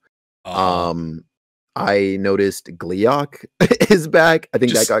now. Uh-huh. Um, I noticed Gleeok is back. I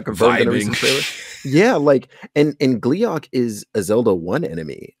think that Just got confirmed in a vibing. recent trailer. Yeah, like, and Gleeok is a Zelda 1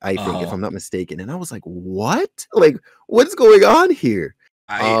 enemy, I think, if Uh-huh. I'm not mistaken, and I was like, "What? Like, what's going on here?"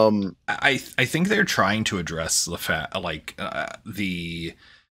 I Um, I think they're trying to address the fact like the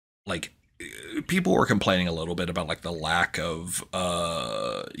like people were complaining a little bit about like the lack of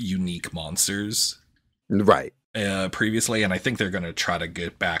unique monsters right. previously, and I think they're going to try to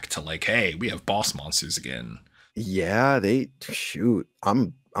get back to like, hey, we have boss monsters again. Yeah, they shoot.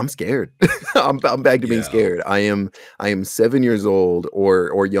 I'm scared. I'm back to being Yeah. scared. I am 7 years old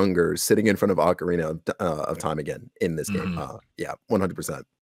or younger, sitting in front of Ocarina of Time again in this game. Hmm. Yeah, 100%.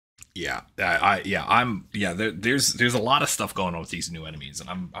 Yeah, I'm there's a lot of stuff going on with these new enemies, and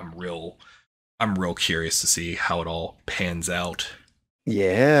I'm real curious to see how it all pans out.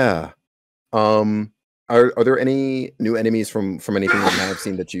 Yeah. Um, are there any new enemies from anything that you have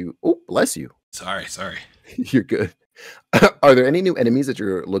seen that you? Oh, bless you. Sorry. You're good. Are there any new enemies that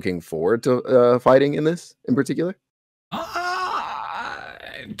you're looking forward to fighting in this in particular?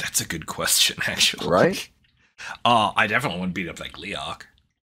 That's a good question, actually. Right? I definitely want to beat up that Gleok.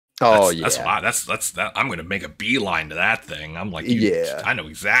 Oh That's yeah, why that's that. I'm gonna make a beeline to that thing. I'm like, you. yeah. I know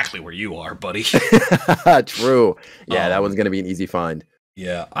exactly where you are, buddy. True. Yeah, that one's um, gonna be an easy find.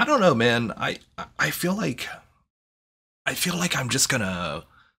 yeah. I don't know, man. I feel like I'm just gonna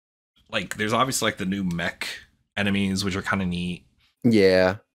like. There's obviously like the new mech enemies, which are kind of neat.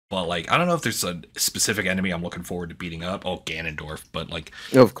 Yeah, But like, I don't know if there's a specific enemy I'm looking forward to beating up. Oh, Ganondorf. But like,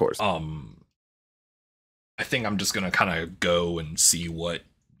 of course. um, I think I'm just gonna kind of go and see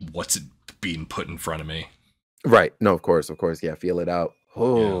what's being put in front of me. Right. No, of course, of course. Yeah, feel it out. Yeah.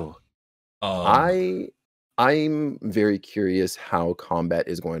 Oh, Um. I I'm very curious how combat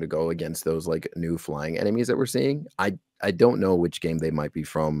is going to go against those like new flying enemies that we're seeing. I don't know which game they might be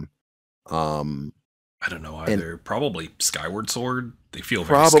from. Um I don't know and either. Probably Skyward Sword. They feel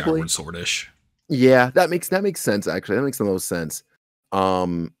very Skyward probably Swordish. yeah, that makes sense actually. That makes the most sense.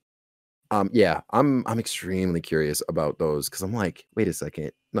 Um yeah, I'm extremely curious about those because I'm like, wait a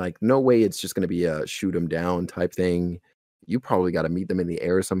second, like no way it's just gonna be a shoot 'em down type thing. You probably got to meet them in the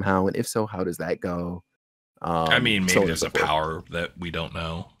air somehow, and if so, how does that go? I mean, So maybe on and there's so a forth. power that we don't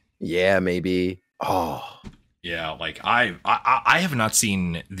know. Yeah, maybe. Oh, Yeah, like I have not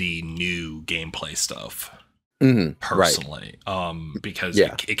seen the new gameplay stuff right. personally because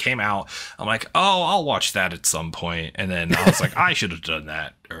Yeah. it came out. I'm like, oh, I'll watch that at some point, and then I was like, I should have done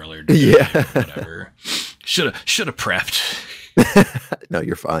that earlier today or Yeah. whatever. Should have prepped. No,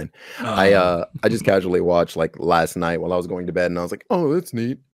 you're fine. I um uh I just casually watched like last night while I was going to bed, and I was like, oh, that's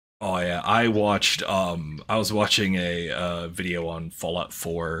neat. oh yeah, I was watching a video on Fallout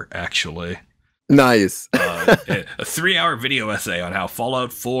 4 actually. Nice. A 3-hour video essay on how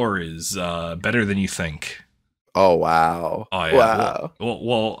Fallout 4 is better than you think. Oh wow. Oh yeah,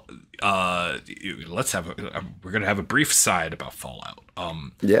 Wow. uh, let's have we're gonna have a brief side about Fallout.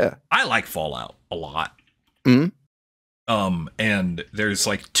 Yeah. I like Fallout a lot. Mhm. And there's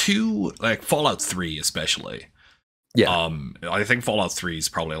like two, like Fallout 3 especially. Yeah. I think Fallout 3 is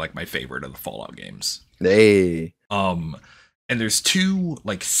probably like my favorite of the Fallout games. Hey. Um, and there's two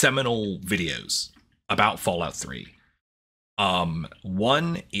like seminal videos about Fallout 3.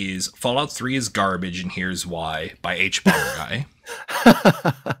 One is Fallout 3 is garbage and here's why by H Bomber Guy.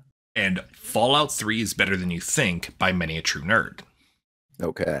 And Fallout 3 is better than you think by Many a True Nerd.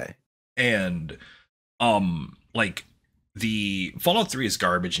 Okay. And like the Fallout 3 is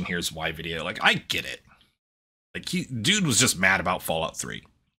garbage and here's why video, like I get it. Like dude was just mad about Fallout 3.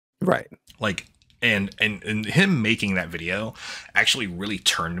 Right. Like and him making that video actually really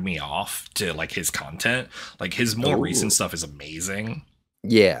turned me off to like his content. Like his more recent stuff is amazing.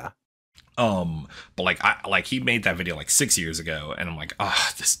 Yeah. But like he made that video like 6 years ago and I'm like,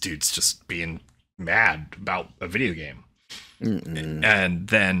 this dude's just being mad about a video game. And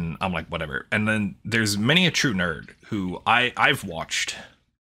then I'm like, whatever. And then there's Many a True Nerd who I've watched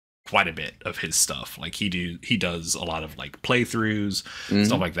quite a bit of his stuff. Like he does a lot of like playthroughs,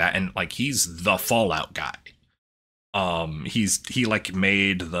 stuff like that, and like he's the Fallout guy. He like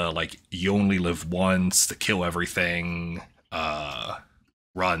made the like you only live once to kill everything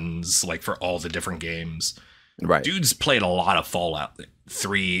runs like for all the different games. Right. Dude's played a lot of Fallout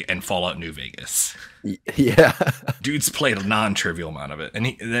 3 and Fallout New Vegas. Yeah. Dude's played a non-trivial amount of it.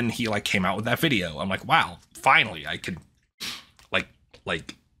 And then he like came out with that video. I'm like, wow, finally I could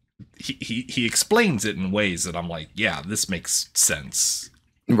like he explains it in ways that I'm like, yeah, this makes sense.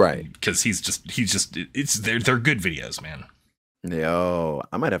 Right. Because he's just they're good videos, man. Yo,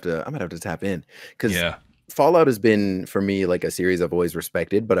 I might have to tap in. Because yeah. Fallout has been for me like a series I've always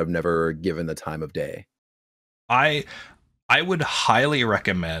respected, but I've never given the time of day. I would highly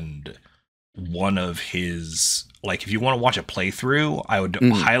recommend one of his, like if you want to watch a playthrough, I would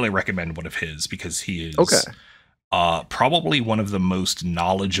highly recommend one of his because he is probably one of the most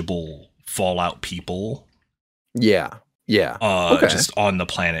knowledgeable Fallout people. Yeah. Yeah. Just on the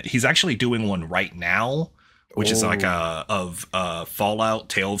planet. He's actually doing one right now, which is like Fallout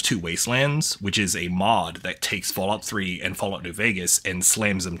Tale of Two Wastelands, which is a mod that takes Fallout 3 and Fallout New Vegas and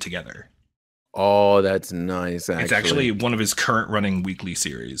slams them together. Oh, that's nice. It's actually one of his current running weekly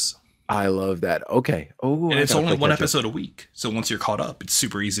series. I love that. Okay. Oh, and it's only one episode a week. So once you're caught up, it's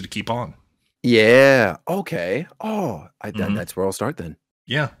super easy to keep on. Yeah. Okay. Oh, that's where I'll start then.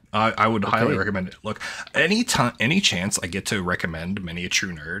 Yeah, I would highly recommend it. Look, any chance I get to recommend Many a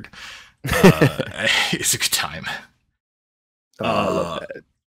True Nerd, it's a good time. Oh, I love that.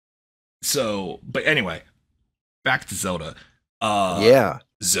 So, but anyway, back to Zelda. Yeah.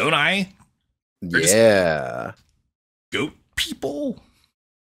 Zonai. Yeah. Goat people.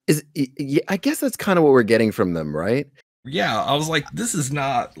 I guess that's kind of what we're getting from them, right? Yeah, I was like, this is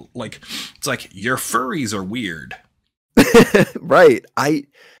not like, it's like your furries are weird. Right. I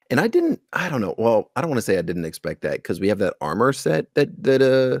don't know. Well, I don't want to say I didn't expect that because we have that armor set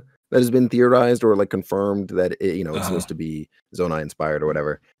that has been theorized or like confirmed that it's supposed to be Zonai inspired or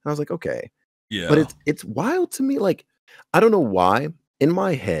whatever. And I was like, okay. Yeah. But it's wild to me. Like, I don't know why. In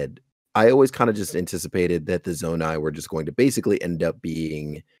my head, I always kind of just anticipated that the Zonai were just going to basically end up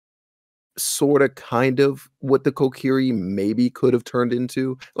being sort of kind of what the Kokiri maybe could have turned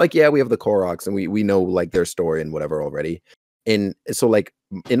into. Like, yeah, we have the Koroks and we know like their story and whatever already. And so like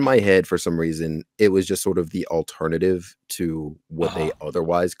in my head, for some reason, it was just sort of the alternative to what they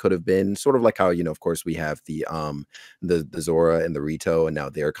otherwise could have been. Sort of like how, of course we have the Zora and the Rito, and now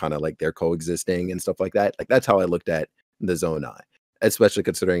they're kind of like they're coexisting and stuff like that. Like that's how I looked at the Zonai. Especially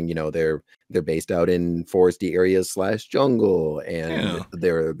considering, they're based out in foresty areas / jungle, and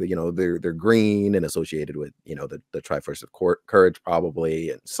they're green and associated with the Triforce of Courage probably,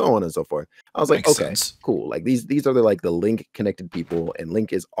 and so on and so forth. I was like, Makes okay, sense. cool. Like these are the Link connected people, and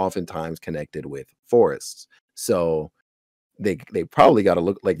Link is oftentimes connected with forests, so they probably got to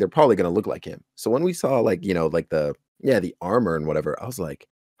look like they're probably going to look like him. So when we saw like the armor and whatever, I was like,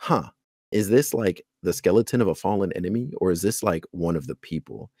 huh. Is this like the skeleton of a fallen enemy, or is this like one of the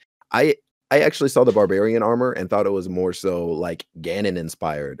people? I actually saw the barbarian armor and thought it was more so like Ganon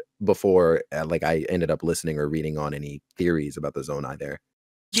inspired before like I ended up listening or reading on any theories about the Zonai there.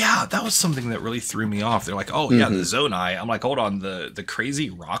 Yeah, that was something that really threw me off. They're like, oh yeah, the Zonai. I'm like, hold on, the crazy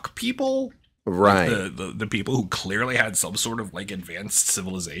rock people? Right. Like the people who clearly had some sort of like advanced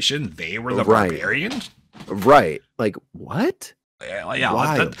civilization, they were the barbarians? Right. Like what?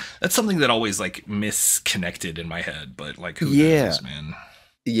 Yeah, that's something that always like misconnected in my head, but like who knows, man.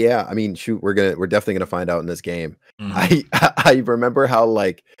 Yeah, I mean, shoot, we're definitely gonna find out in this game. I remember how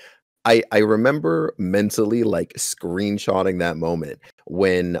like I remember mentally like screenshotting that moment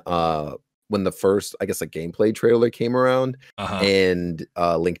when when the first, I guess, like gameplay trailer came around, Uh-huh. and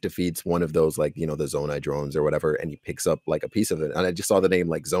Link defeats one of those, like, you know, the Zonai drones or whatever, and he picks up like a piece of it, and I just saw the name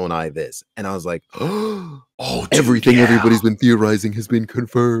like Zonai this, and I was like, oh, Oh, dude, everything yeah. everybody's been theorizing has been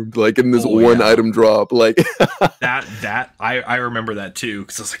confirmed, like in this Oh, one yeah. item drop, like I remember that too,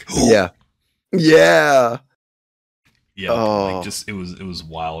 because I was like, yeah, yeah. yeah, like Oh, just it was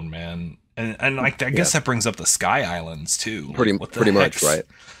wild, man. And like I guess that brings up the Sky Islands too. Like, pretty what the pretty much, heck's, right?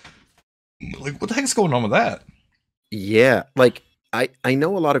 like what the heck's going on with that? Yeah, like I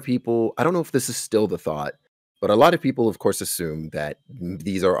know a lot of people, I don't know if this is still the thought, but a lot of people of course assume that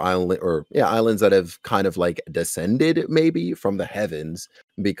these are islands that have kind of like descended maybe from the heavens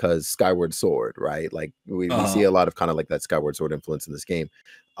because Skyward Sword, right? Like we see Uh-huh. a lot of kind of like that Skyward Sword influence in this game.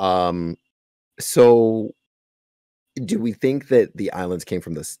 Um so do we think that the islands came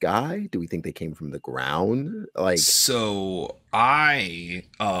from the sky? Do we think they came from the ground? Like So I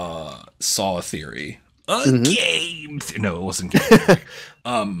saw a theory. A mhm. game no, it wasn't game theory.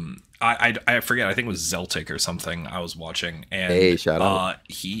 I forget, I think it was Zeltic or something I was watching, Hey, and shout out.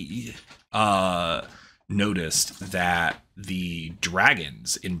 he noticed that the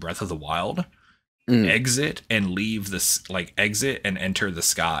dragons in Breath of the Wild Mm. exit and leave this, like exit and enter the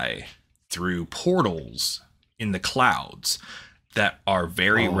sky through portals in the clouds that are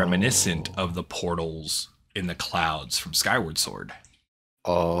very reminiscent Oh. of the portals in the clouds from Skyward Sword.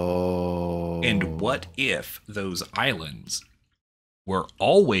 And what Oh. if those islands were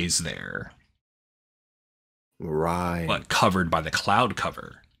always there, Right. but covered by the cloud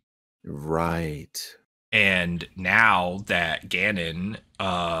cover? Right. And now that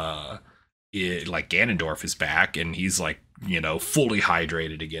like Ganondorf is back and he's like, you know, fully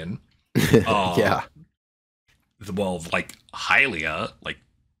hydrated again. Yeah. Well, like Hylia, like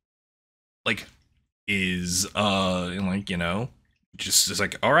is like, you know, just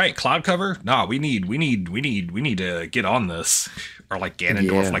like, all right, cloud cover. Nah, we need to get on this. Or like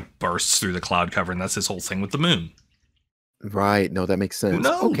Ganondorf Yeah. like bursts through the cloud cover, and that's his whole thing with the moon. Right. No, that makes Who sense.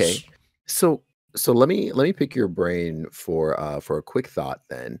 Okay. knows? So let me pick your brain for a quick thought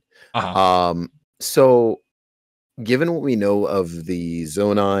then. Uh huh. So given what we know of the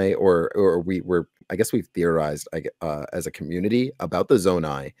Zonai, or we're I guess we've theorized as a community about the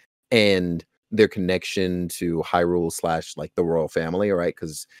Zonai and their connection to Hyrule slash like the royal family, all right?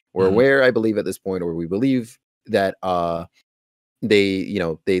 Because we're Mm-hmm. aware, I believe at this point, or we believe that they, you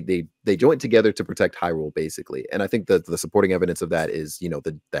know, they joined together to protect Hyrule, basically. And I think that the supporting evidence of that is, you know,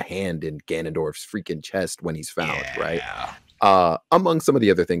 the hand in Ganondorf's freaking chest when he's found, right? Yeah. Among some of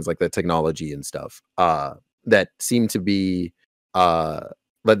the other things like the technology and stuff, that seem to be,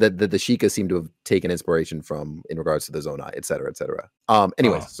 but that the Sheikah seem to have taken inspiration from in regards to the Zonai, et cetera, et cetera. Uh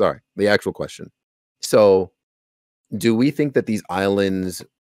Anyways, sorry, the actual question. So, do we think that these islands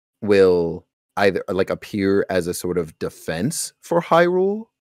will either like appear as a sort of defense for Hyrule,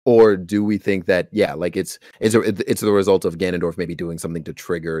 or do we think that yeah, like it's the result of Ganondorf maybe doing something to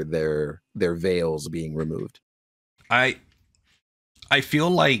trigger their veils being removed? I I feel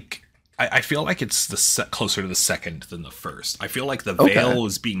like I feel like it's closer to the second than the first. I feel like the Okay, veil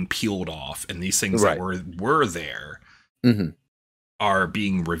is being peeled off, and these things that right. were there Hmm. are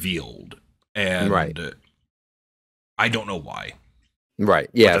being revealed, Right. and I don't know why, Right.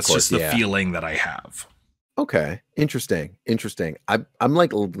 but Yeah, of that's just course. the Yeah. feeling that I have. Okay. Interesting. Interesting. I'm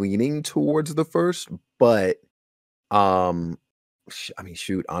like leaning towards the first, but um I mean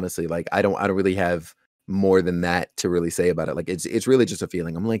shoot, honestly, like I don't really have more than that to really say about it. Like it's really just a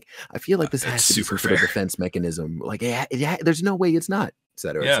feeling. I'm like, I feel like this It's has to be super some sort of fair. defense mechanism. Like there's no way it's not, et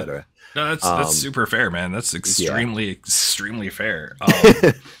cetera, et Yeah. cetera. No, that's Um super fair, man. That's yeah. extremely fair.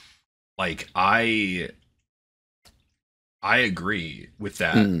 Like I agree with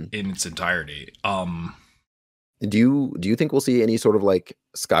that Mm. in its entirety. Do you think we'll see any sort of like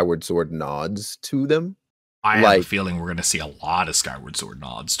Skyward Sword nods to them? I have a Like, feeling we're going to see a lot of Skyward Sword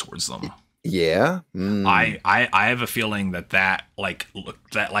nods towards them. yeah. I have a feeling that like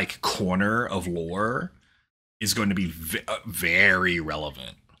that like corner of lore is going to be very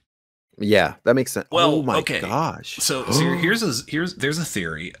relevant. Yeah, that makes sense. Oh Well, my okay. gosh. So there's a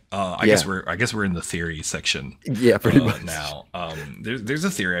theory. Yeah. I guess we're in the theory section Yeah, pretty much. now. There's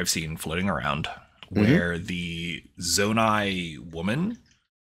a theory I've seen floating around Mhm. where the Zonai woman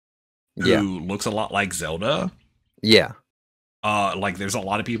Yeah. who looks a lot like Zelda, Yeah. like there's a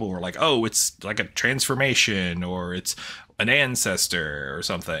lot of people who are like, oh, it's like a transformation or it's an ancestor or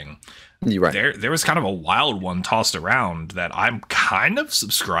something. You're right. There was kind of a wild one tossed around that I'm kind of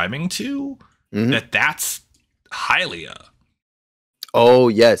subscribing to, Mhm. that's Hylia. Oh,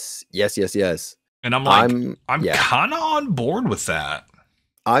 yes. Yes, yes, yes. And I'm like, I'm I'm yeah. kind of on board with that.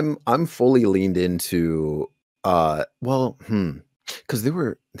 I'm fully leaned into well, because there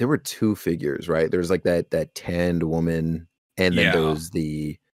were two figures, right? There's like that tanned woman, and then there Yeah, was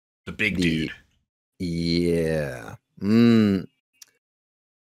the big dude. the yeah.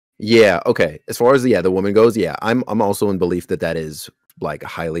 Yeah, okay. As far as the woman goes, yeah, I'm also in belief that that is like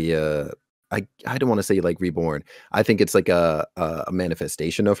highly I don't want to say like reborn. I think it's like a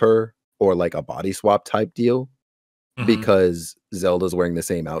manifestation of her or like a body swap type deal Hmm. because Zelda's wearing the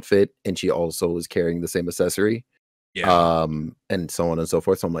same outfit and she also is carrying the same accessory. Yeah. And so on and so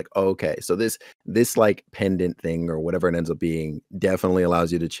forth. So I'm like, oh, okay, so this like pendant thing or whatever it ends up being definitely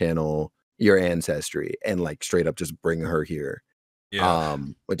allows you to channel your ancestry and like straight up just bring her here. Yeah.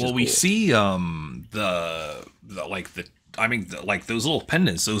 Which is Well, we cool. see the like the I mean like those little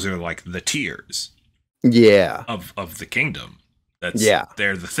pendants. Those are like the tiers Yeah. of the kingdom. That's Yeah.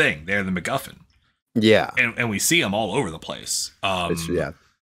 they're the thing. They're the MacGuffin, Yeah. and we see them all over the place. It's yeah.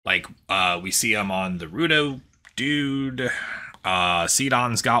 Like we see them on the Rudo dude.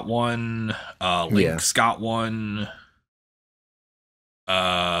 Sidon's got one. Yeah. Link's got one.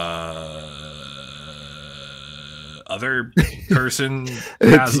 Other person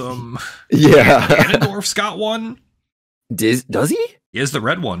has them. Yeah. Ganondorf's got one. Does he? He has the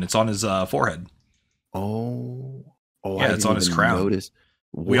red one. It's on his forehead. Oh. Oh, I Yeah, it's didn't on his even crown. notice.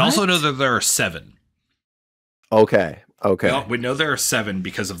 We also know What? that there are 7. Okay. Okay. We know there are 7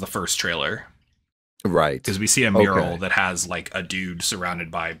 because of the first trailer. Right. Because we see a mural Okay. that has like a dude surrounded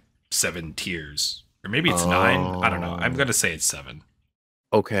by 7 tiers. Or maybe it's 9. I don't know. I'm Oh. going to say it's 7.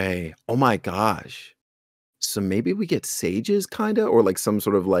 Okay. Oh my gosh. So maybe we get sages kinda or like some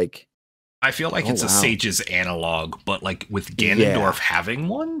sort of like I feel like oh it's a wow. Sage's analog, but like with Yeah. Ganondorf having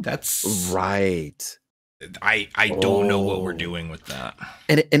one, that's Right. I don't know what we're Oh. doing with that.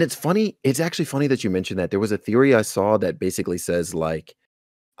 And it's funny, it's actually funny that you mentioned that. There was a theory I saw that basically says like,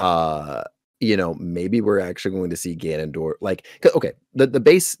 uh, maybe we're actually going to see Ganondorf like okay, the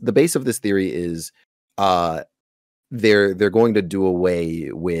base of this theory is uh they're going to do away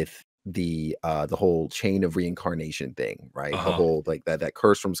with the whole chain of reincarnation thing, right? The Uh-huh. whole like that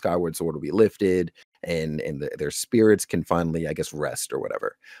curse from Skyward Sword will be lifted and their spirits can finally, I guess, rest or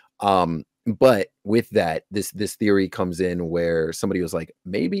whatever. But with that, this theory comes in where somebody was like,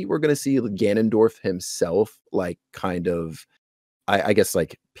 maybe we're gonna see Ganondorf himself, like kind of I guess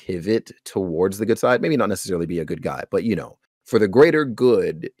like pivot towards the good side. Maybe not necessarily be a good guy, but for the greater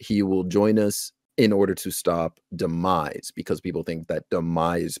good, he will join us in order to stop demise because people think that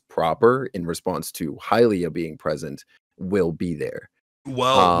demise proper in response to Hylia being present will be there.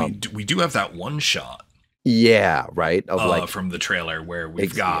 Well, Um we do have that one shot yeah, right? Of like from the trailer where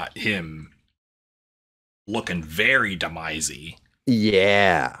we've yeah. got him looking very demisey.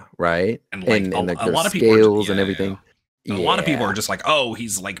 Yeah, right? And like And like a the lot of people are scales and yeah, yeah. everything. A lot of people are Yeah. just like, "Oh,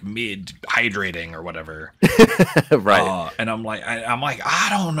 he's like mid hydrating or whatever." Right. And I'm like I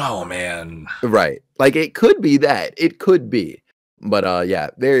don't know, man. Right. Like it could be that. It could be. But yeah,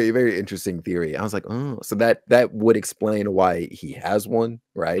 very, very interesting theory. I was like, oh, so that would explain why he has one,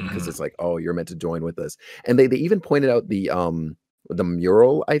 right? Because Mhm. it's like, oh, you're meant to join with us. And they even pointed out the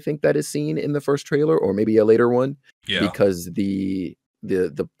mural, I think that is seen in the first trailer, or maybe a later one, Yeah. because the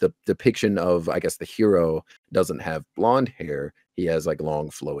depiction of I guess the hero doesn't have blonde hair. He has like long,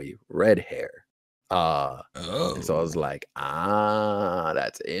 flowy red hair. Uh and so I was Oh. like,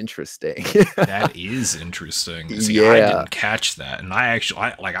 that's interesting. That is interesting. See, I Yeah, didn't catch that, and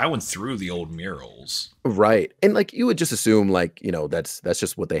I went through the old murals. right. And like you would just assume like, that's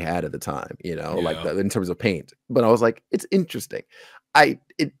just what they had at the time, like Yeah, in terms of paint. But I was like, it's interesting.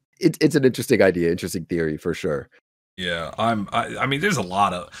 It's an interesting idea, interesting theory for sure. yeah. I mean, there's a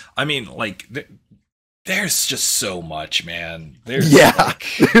lot of. I mean, like, there's just so much, man. There's Yeah, like,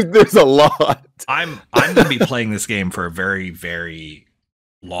 there's a lot. I'm gonna be playing this game for a very, very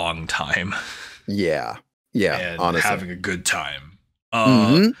long time Yeah, yeah, and honestly. having a good time.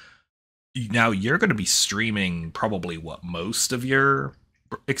 Uh, Hmm. Now you're gonna be streaming probably what most of your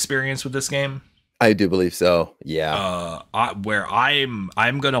experience with this game. I do believe so. Yeah. Where I'm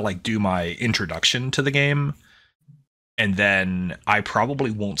gonna like do my introduction to the game, and then I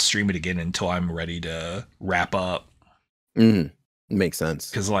probably won't stream it again until I'm ready to wrap up. Hmm. Makes sense.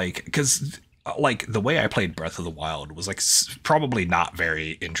 Because the way I played Breath of the Wild was like probably not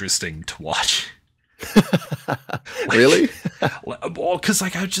very interesting to watch. Really? Well, because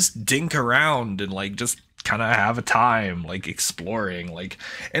like I would just dink around and like just kind of have a time like exploring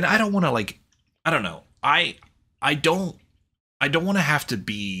and I don't want to I don't know. I don't I don't want to have to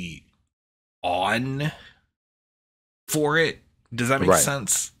be on for it. Does that make Right.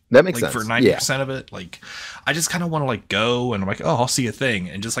 sense? That makes like for sense. 90% of it. Like I just kind of want to like go and I'm like, oh, I'll see a thing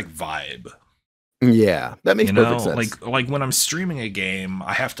and just like vibe. Yeah, that makes perfect sense. Like when I'm streaming a game,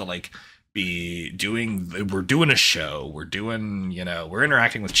 I have to like we're doing a show, we're doing, we're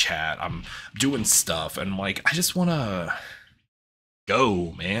interacting with chat, I'm doing stuff, and like I just want to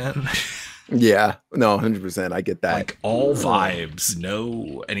go, man. Yeah, no, 100%. I get that. Like all vibes,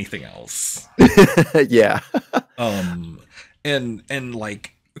 no anything else. Yeah. And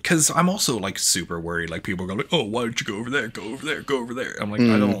like, because I'm also like super worried. Like people go like, "Oh, why don't you go over there? Go over there. Go over there." I'm like,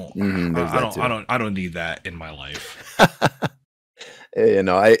 I don't need that in my life.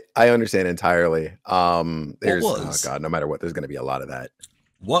 I understand entirely. There's oh god, no matter what, there's going to be a lot of that.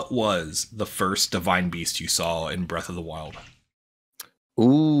 What was the first divine beast you saw in Breath of the Wild?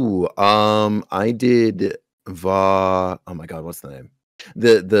 Ooh, I did oh my god, what's the name?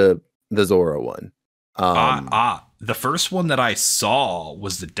 The Zora one. The first one that I saw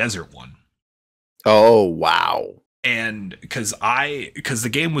was the desert one. Oh, wow. And because the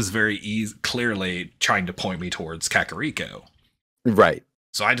game was very clearly trying to point me towards Kakariko. Right.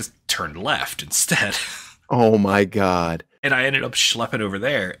 So I just turned left instead. Oh my god. And I ended up schlepping over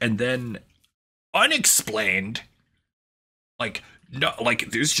there. And then unexplained, like, no,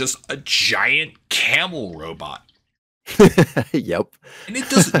 like there's just a giant camel robot. Yep. And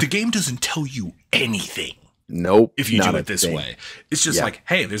the game doesn't tell you anything. Nope. If you do it this way. It's just like,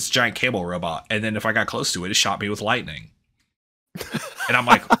 hey, there's a giant camel robot. And then if I got close to it, it shot me with lightning. And I'm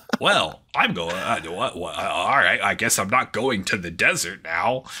like, well, I'm going, what? All right, I guess I'm not going to the desert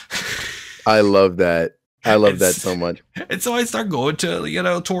now. I love that. I love that so much. And so I start going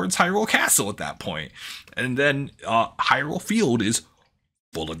to, towards Hyrule Castle at that point. And then Hyrule Field is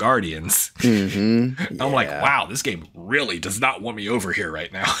full of guardians. Mm-hmm. Yeah. I'm like, wow, this game really does not want me over here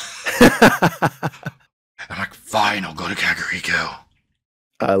right now. I'm like, fine, I'll go to Kakariko.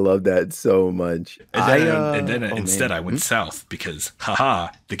 I love that so much. And then instead I went south because,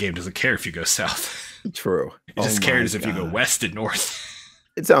 the game doesn't care if you go south. True. It just cares if you go west and north.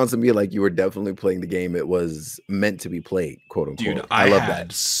 It sounds to me like you were definitely playing the game it was meant to be played, quote unquote. Dude, I love had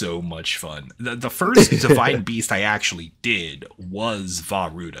that. So much fun. The first divine beast I actually did was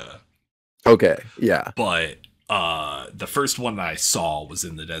Varuda. Okay, yeah. But the first one that I saw was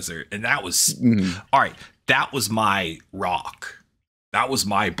in the desert, and that was all right. That was my rock. That was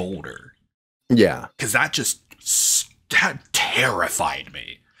my boulder. Yeah, because that terrified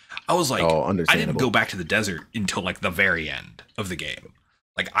me. I was like, I didn't go back to the desert until like the very end of the game.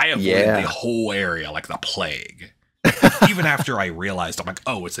 Like I avoided the whole area like the plague. Even after I realized, I'm like,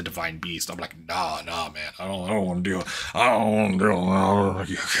 oh, it's a divine beast. I'm like, nah, man, I don't want to do it. I don't want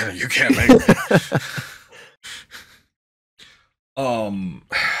to do it. You can't make me.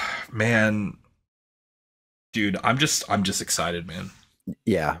 Man, dude, I'm just excited, man.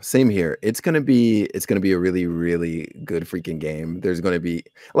 Yeah, same here. It's gonna be a really, really good freaking game. There's gonna be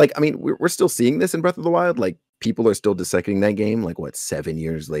like, I mean, we're still seeing this in Breath of the Wild. Like people are still dissecting that game. Like what, 7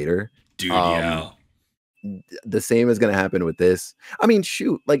 years later, dude? Yeah. The same is gonna happen with this. I mean,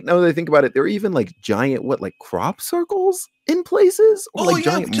 shoot. Like now that I think about it, there are even like giant like crop circles in places. Or, like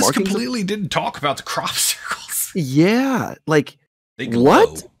giant we just completely didn't talk about the crop circles. Yeah, like they glow.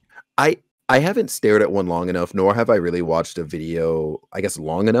 What? I haven't stared at one long enough, nor have I really watched a video, I guess,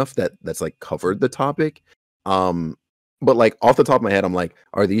 long enough that's like covered the topic. But like off the top of my head, I'm like,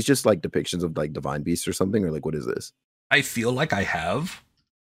 are these just like depictions of like divine beasts or something, or like what is this? I feel like I have.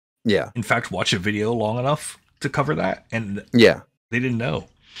 Yeah. In fact, watch a video long enough to cover that, and yeah, they didn't know.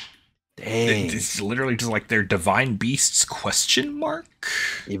 Dang. It's literally just like their divine beasts ?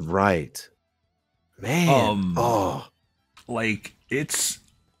 Right. Man. Like it's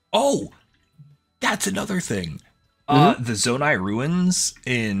that's another thing. The Zonai ruins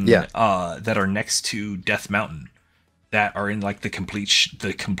in that are next to Death Mountain that are in like the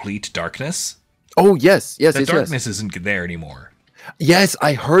complete darkness. Oh yes. The darkness isn't there anymore. Yes,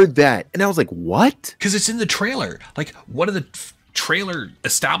 I heard that. And I was like, what? Because it's in the trailer. Like one of the trailer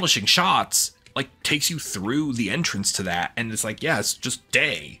establishing shots like takes you through the entrance to that, and it's like, yeah, it's just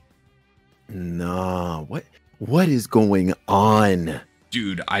day. Nah, what is going on?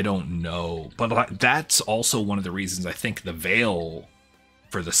 Dude, I don't know. But that's also one of the reasons I think the veil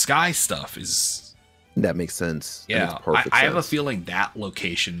for the sky stuff is... That makes sense. Yeah, I have a feeling that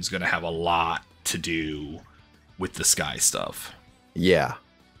location is going to have a lot to do with the sky stuff. Yeah.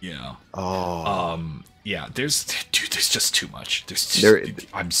 Yeah. Yeah, there's just too much.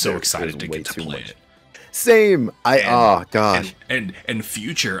 I'm so excited to get to play it. Same. Gosh. And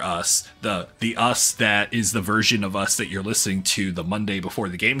future us, the us that is the version of us that you're listening to the Monday before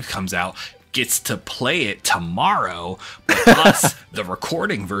the game comes out, gets to play it tomorrow, but us, the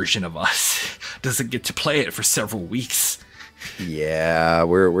recording version of us, doesn't get to play it for several weeks. Yeah,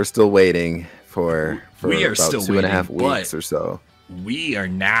 we're still waiting for we are about still 2.5 waiting, weeks or so. We are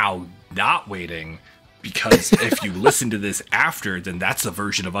now not waiting, because if you listen to this after, then that's the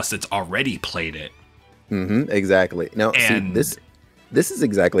version of us that's already played it. Exactly. Now, And see, this is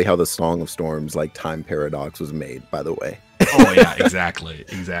exactly how the Song of Storms like time paradox was made, by the way. oh yeah,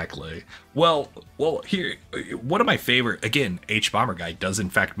 exactly. Well, here, one of my favorite, again, H Bomber Guy does in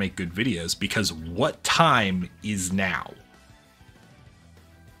fact make good videos, because what time is now?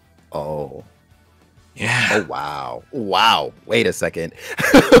 Oh. Yeah. Oh wow. Wow. Wait a second.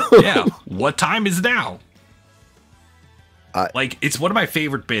 Yeah. What time is now? Like, it's one of my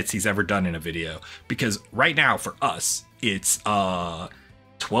favorite bits he's ever done in a video, because right now for us it's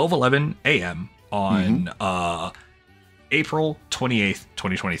 12:11 a.m. on April 28th,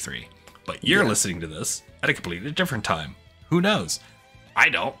 2023. But you're listening to this at a completely different time. Who knows? I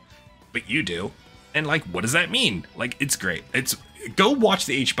don't, but you do. And like, what does that mean? Like, it's great. Go watch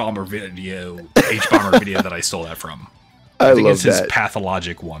the H Bomber video that I stole that from. I think it's his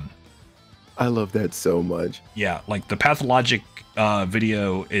pathologic one. I love that so much. Yeah, like the pathologic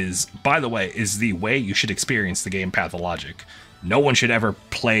video is, by the way, is the way you should experience the game Pathologic. No one should ever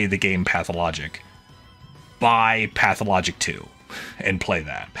play the game Pathologic. Buy Pathologic 2 and play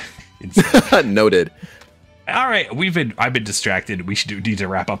that. Noted. All right, I've been distracted. We need to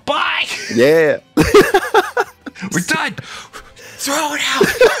wrap up. Bye. Yeah. We're done. Throw it out.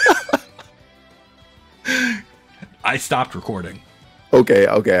 I stopped recording. Okay,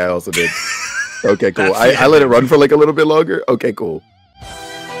 I also did. Okay, cool. I let it run for like a little bit longer. Okay, cool.